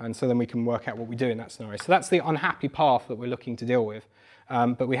 And so then we can work out what we do in that scenario. So that's the unhappy path that we're looking to deal with,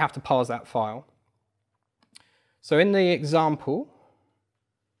 but we have to parse that file. So in the example,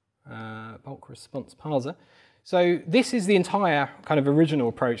 bulk response parser, so this is the entire kind of original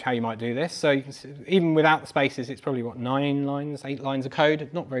approach how you might do this. So you can see, even without the spaces, it's probably, what, 9 lines, 8 lines of code,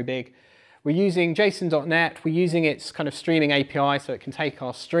 not very big. We're using JSON.NET, we're using its kind of streaming API so it can take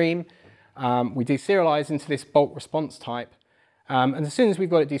our stream. We deserialize into this bulk response type. And as soon as we've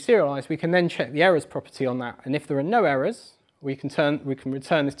got it deserialized, we can then check the errors property on that. And if there are no errors, we can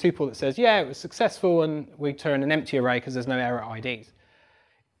return this tuple that says, yeah, it was successful, and we turn an empty array because there's no error IDs.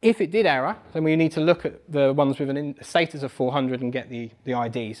 If it did error, then we need to look at the ones with a status of 400 and get the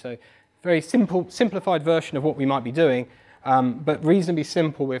ID. So very simplified version of what we might be doing, but reasonably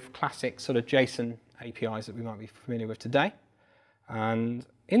simple with classic sort of JSON APIs that we might be familiar with today. And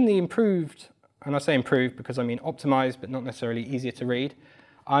in the improved, and I say improved because I mean optimized, but not necessarily easier to read,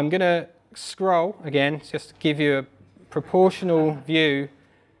 I'm going to scroll again, just to give you a proportional view.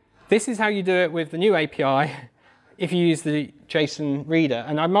 This is how you do it with the new API if you use the JSON reader.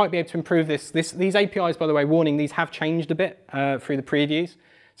 And I might be able to improve this. These APIs, by the way, warning, these have changed a bit through the previews.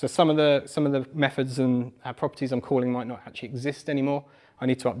 So some of the methods and properties I'm calling might not actually exist anymore. I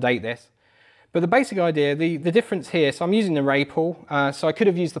need to update this. But the basic idea, the difference here, so I'm using ArrayPool. So I could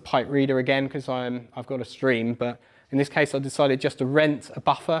have used the pipe reader again because I've got a stream. But in this case, I decided just to rent a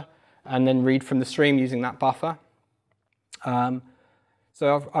buffer and then read from the stream using that buffer.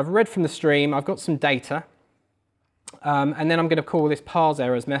 So I've read from the stream, I've got some data, and then I'm going to call this parse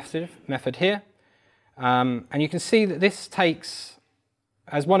errors method here. And you can see that this takes,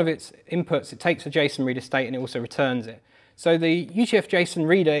 as one of its inputs, it takes a JSON reader state and it also returns it. So the UTF-JSON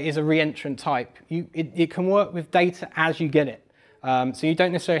reader is a reentrant type. It can work with data as you get it. So you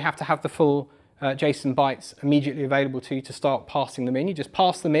don't necessarily have to have the full JSON bytes immediately available to you to start passing them in. You just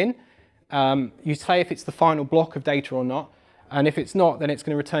pass them in. You say if it's the final block of data or not, and if it's not, then it's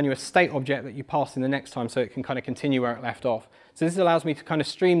going to return you a state object that you pass in the next time so it can kind of continue where it left off. So this allows me to kind of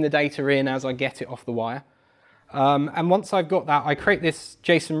stream the data in as I get it off the wire. And once I've got that, I create this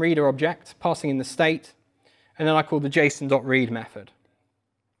JSON reader object, passing in the state, and then I call the JSON.read method,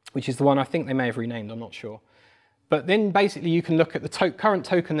 which is the one I think they may have renamed, I'm not sure. But then basically you can look at the current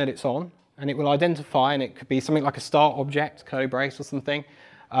token that it's on, and it will identify, and it could be something like a start object, curly brace or something.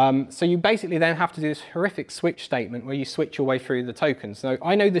 So you basically then have to do this horrific switch statement where you switch your way through the tokens. So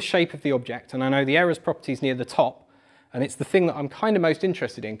I know the shape of the object, and I know the errors properties near the top, and it's the thing that I'm kind of most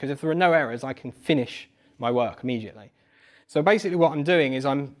interested in, because if there are no errors, I can finish my work immediately. So basically what I'm doing is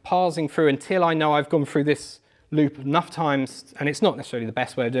I'm parsing through until I know I've gone through this loop enough times, and it's not necessarily the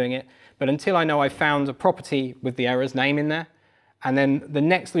best way of doing it, but until I know I've found a property with the error's name in there. And then the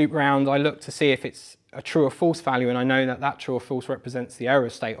next loop round, I look to see if it's a true or false value, and I know that that true or false represents the error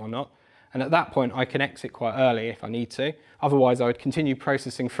state or not. And at that point, I can exit quite early if I need to. Otherwise, I would continue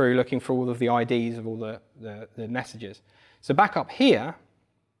processing through, looking for all of the IDs of all the messages. So back up here,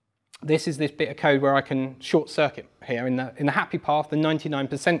 this is this bit of code where I can short circuit here in the happy path, the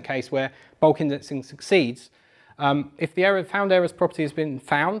 99% case where bulk indexing succeeds. If the found errors property has been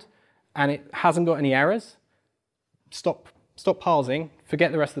found and it hasn't got any errors, stop parsing,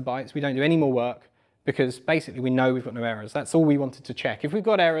 forget the rest of the bytes, we don't do any more work, because basically we know we've got no errors. That's all we wanted to check. If we've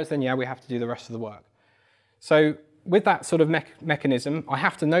got errors, then yeah, we have to do the rest of the work. So with that sort of mechanism, I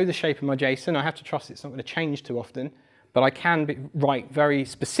have to know the shape of my JSON, I have to trust it's not going to change too often, but I can write very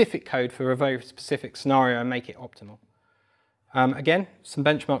specific code for a very specific scenario and make it optimal. Again, some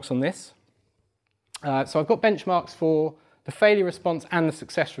benchmarks on this. So I've got benchmarks for the failure response and the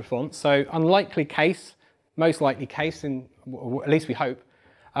success response. So unlikely case, most likely case, or at least we hope.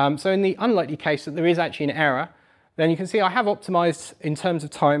 So in the unlikely case that there is actually an error, then you can see I have optimized in terms of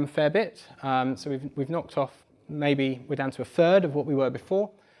time a fair bit. So we've knocked off, maybe we're down to a third of what we were before.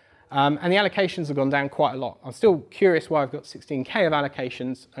 And the allocations have gone down quite a lot. I'm still curious why I've got 16K of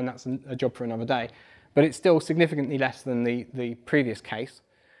allocations, and that's a job for another day. But it's still significantly less than the previous case.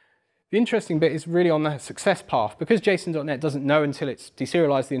 The interesting bit is really on the success path. Because JSON.NET doesn't know until it's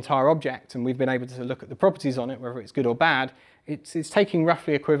deserialized the entire object, and we've been able to look at the properties on it, whether it's good or bad, it's taking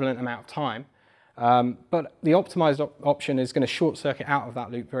roughly equivalent amount of time. But the optimized option is going to short circuit out of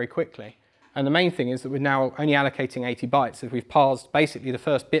that loop very quickly. And the main thing is that we're now only allocating 80 bytes. If we've parsed basically the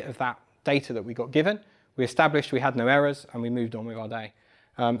first bit of that data that we got given, we established we had no errors, and we moved on with our day.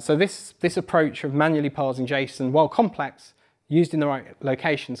 So this approach of manually parsing JSON, while complex, used in the right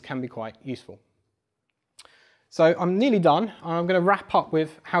locations can be quite useful. So I'm nearly done. I'm going to wrap up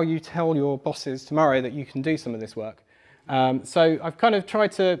with how you tell your bosses tomorrow that you can do some of this work. So I've kind of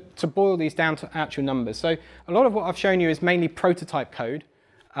tried to boil these down to actual numbers. So a lot of what I've shown you is mainly prototype code.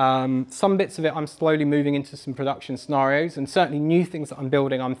 Some bits of it I'm slowly moving into some production scenarios, and certainly new things that I'm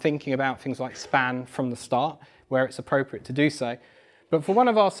building, I'm thinking about things like span from the start, where it's appropriate to do so. But for one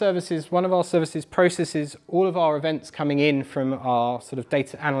of our services processes all of our events coming in from our sort of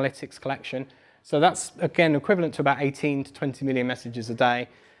data analytics collection. So that's, again, equivalent to about 18 to 20 million messages a day.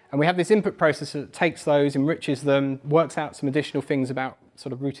 And we have this input processor that takes those, enriches them, works out some additional things about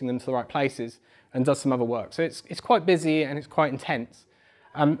sort of routing them to the right places, and does some other work. So it's quite busy and it's quite intense.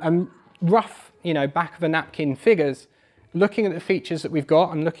 And rough, back of a napkin figures, looking at the features that we've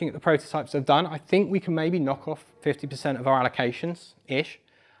got and looking at the prototypes they've done, I think we can maybe knock off 50% of our allocations-ish,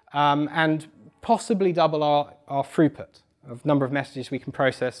 and possibly double our throughput of number of messages we can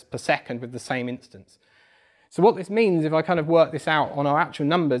process per second with the same instance. So what this means, if I kind of work this out on our actual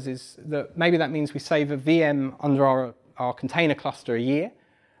numbers, is that maybe that means we save a VM under our container cluster a year,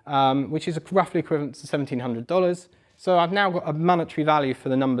 which is roughly equivalent to $1,700. So I've now got a monetary value for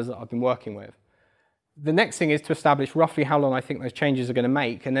the numbers that I've been working with. The next thing is to establish roughly how long I think those changes are going to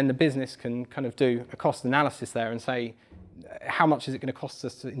make, and then the business can kind of do a cost analysis there and say, how much is it going to cost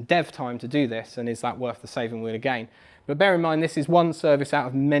us in dev time to do this, and is that worth the saving we're going to gain? But bear in mind, this is one service out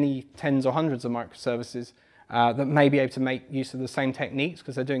of many tens or hundreds of microservices that may be able to make use of the same techniques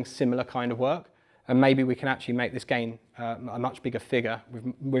because they're doing similar kind of work, and maybe we can actually make this gain a much bigger figure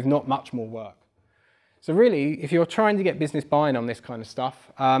with not much more work. So really, if you're trying to get business buy-in on this kind of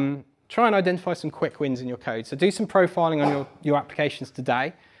stuff, try and identify some quick wins in your code. So do some profiling on your applications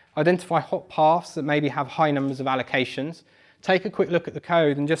today. Identify hot paths that maybe have high numbers of allocations. Take a quick look at the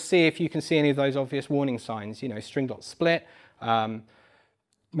code and just see if you can see any of those obvious warning signs, string.split,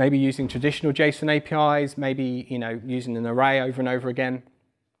 maybe using traditional JSON APIs, maybe using an array over and over again.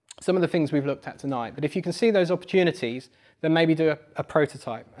 Some of the things we've looked at tonight. But if you can see those opportunities, then maybe do a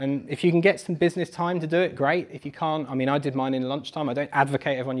prototype. And if you can get some business time to do it, great. If you can't, I did mine in lunchtime. I don't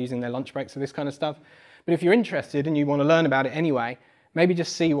advocate everyone using their lunch breaks for this kind of stuff. But if you're interested and you want to learn about it anyway, maybe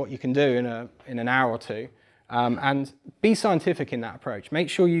just see what you can do in an hour or two. And be scientific in that approach.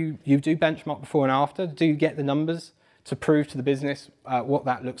 Make sure you do benchmark before and after. Do get the numbers to prove to the business what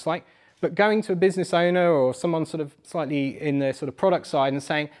that looks like. But going to a business owner or someone sort of slightly in the sort of product side and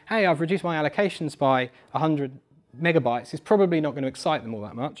saying, hey, I've reduced my allocations by 100 megabytes is probably not going to excite them all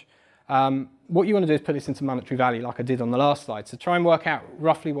that much. What you want to do is put this into monetary value like I did on the last slide. So try and work out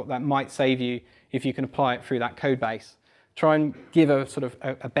roughly what that might save you if you can apply it through that code base. Try and give a sort of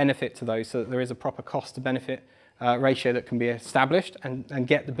a benefit to those so that there is a proper cost to benefit ratio that can be established and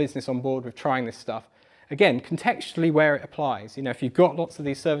get the business on board with trying this stuff. Again, contextually where it applies. If you've got lots of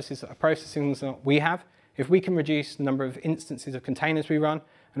these services that are processing things that we have, if we can reduce the number of instances of containers we run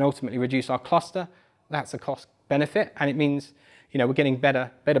and ultimately reduce our cluster, that's a cost benefit, and it means we're getting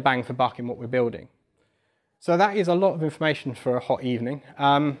better bang for buck in what we're building. So that is a lot of information for a hot evening.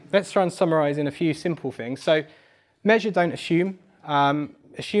 Let's try and summarize in a few simple things. So measure, don't assume.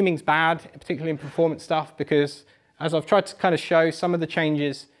 Assuming's bad, particularly in performance stuff, because as I've tried to kind of show, some of the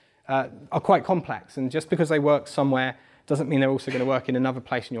changes are quite complex, and just because they work somewhere doesn't mean they're also going to work in another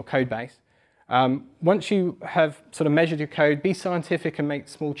place in your code base. Once you have sort of measured your code, be scientific and make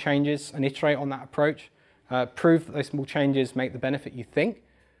small changes and iterate on that approach. Prove that those small changes make the benefit you think.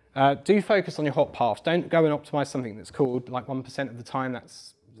 Do focus on your hot paths. Don't go and optimize something that's called like 1% of the time.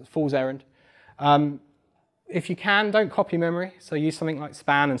 That's a fool's errand. If you can, don't copy memory. So use something like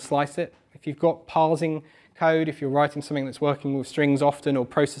span and slice it. If you've got parsing code, if you're writing something that's working with strings often or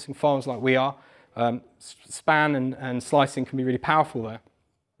processing files like we are, span and slicing can be really powerful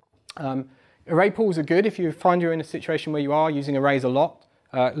there. Array pools are good if you find you're in a situation where you are using arrays a lot.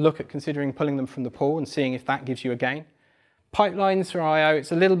 Look at considering pulling them from the pool and seeing if that gives you a gain. Pipelines for I/O,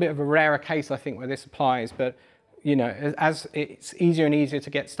 it's a little bit of a rarer case, I think, where this applies, but as it's easier and easier to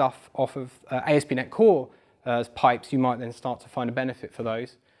get stuff off of ASP.NET Core as pipes, you might then start to find a benefit for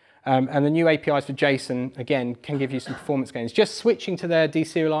those. And the new APIs for JSON, again, can give you some performance gains. Just switching to their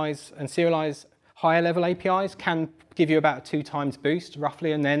deserialize and serialize higher level APIs can give you about a 2 times boost,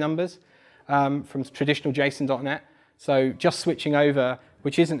 roughly, in their numbers from traditional JSON.NET. So just switching over,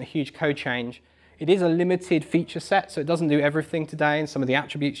 which isn't a huge code change. It is a limited feature set, so it doesn't do everything today, and some of the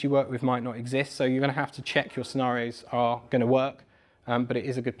attributes you work with might not exist, so you're going to have to check your scenarios are going to work, but it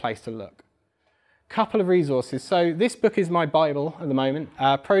is a good place to look. Couple of resources. So this book is my Bible at the moment,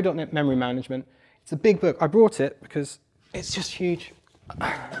 Pro.NET Memory Management. It's a big book. I brought it because it's just huge.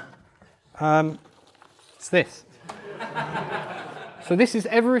 It's this. So this is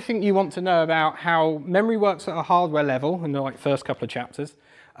everything you want to know about how memory works at a hardware level in the first couple of chapters,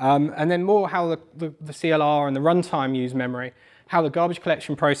 and then more how the CLR and the runtime use memory, how the garbage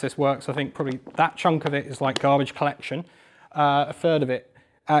collection process works. I think probably that chunk of it is like garbage collection, a third of it.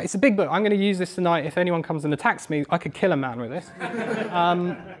 It's a big book. I'm going to use this tonight. If anyone comes and attacks me, I could kill a man with this.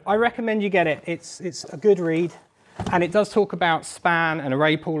 I recommend you get it. It's a good read, and it does talk about span and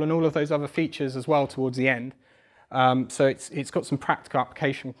ArrayPool and all of those other features as well towards the end. So it's got some practical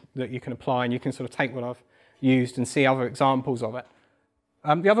application that you can apply, and you can sort of take what I've used and see other examples of it.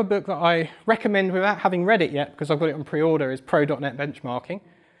 The other book that I recommend without having read it yet, because I've got it on pre-order, is Pro.NET Benchmarking.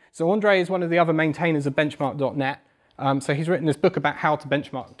 So Andre is one of the other maintainers of benchmark.NET. So he's written this book about how to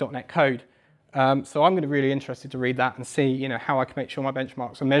benchmark .NET code. So I'm going to be really interested to read that and see how I can make sure my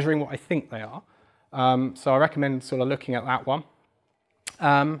benchmarks are measuring what I think they are. So I recommend sort of looking at that one.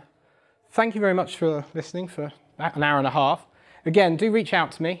 Thank you very much for listening for an hour and a half. Again, do reach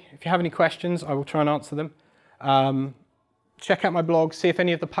out to me. If you have any questions, I will try and answer them. Check out my blog, see if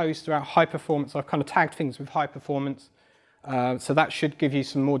any of the posts are about high performance. I've kind of tagged things with high performance. So that should give you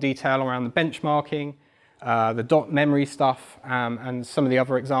some more detail around the benchmarking, the .memory stuff, and some of the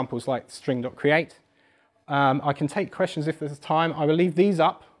other examples like string.create. I can take questions if there's time. I will leave these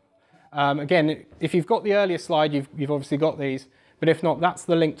up. Again, if you've got the earlier slide, you've obviously got these. But if not, that's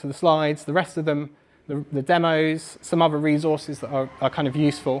the link to the slides. The rest of them, the demos, some other resources that are kind of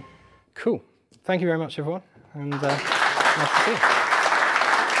useful. Cool. Thank you very much, everyone. And nice to see you.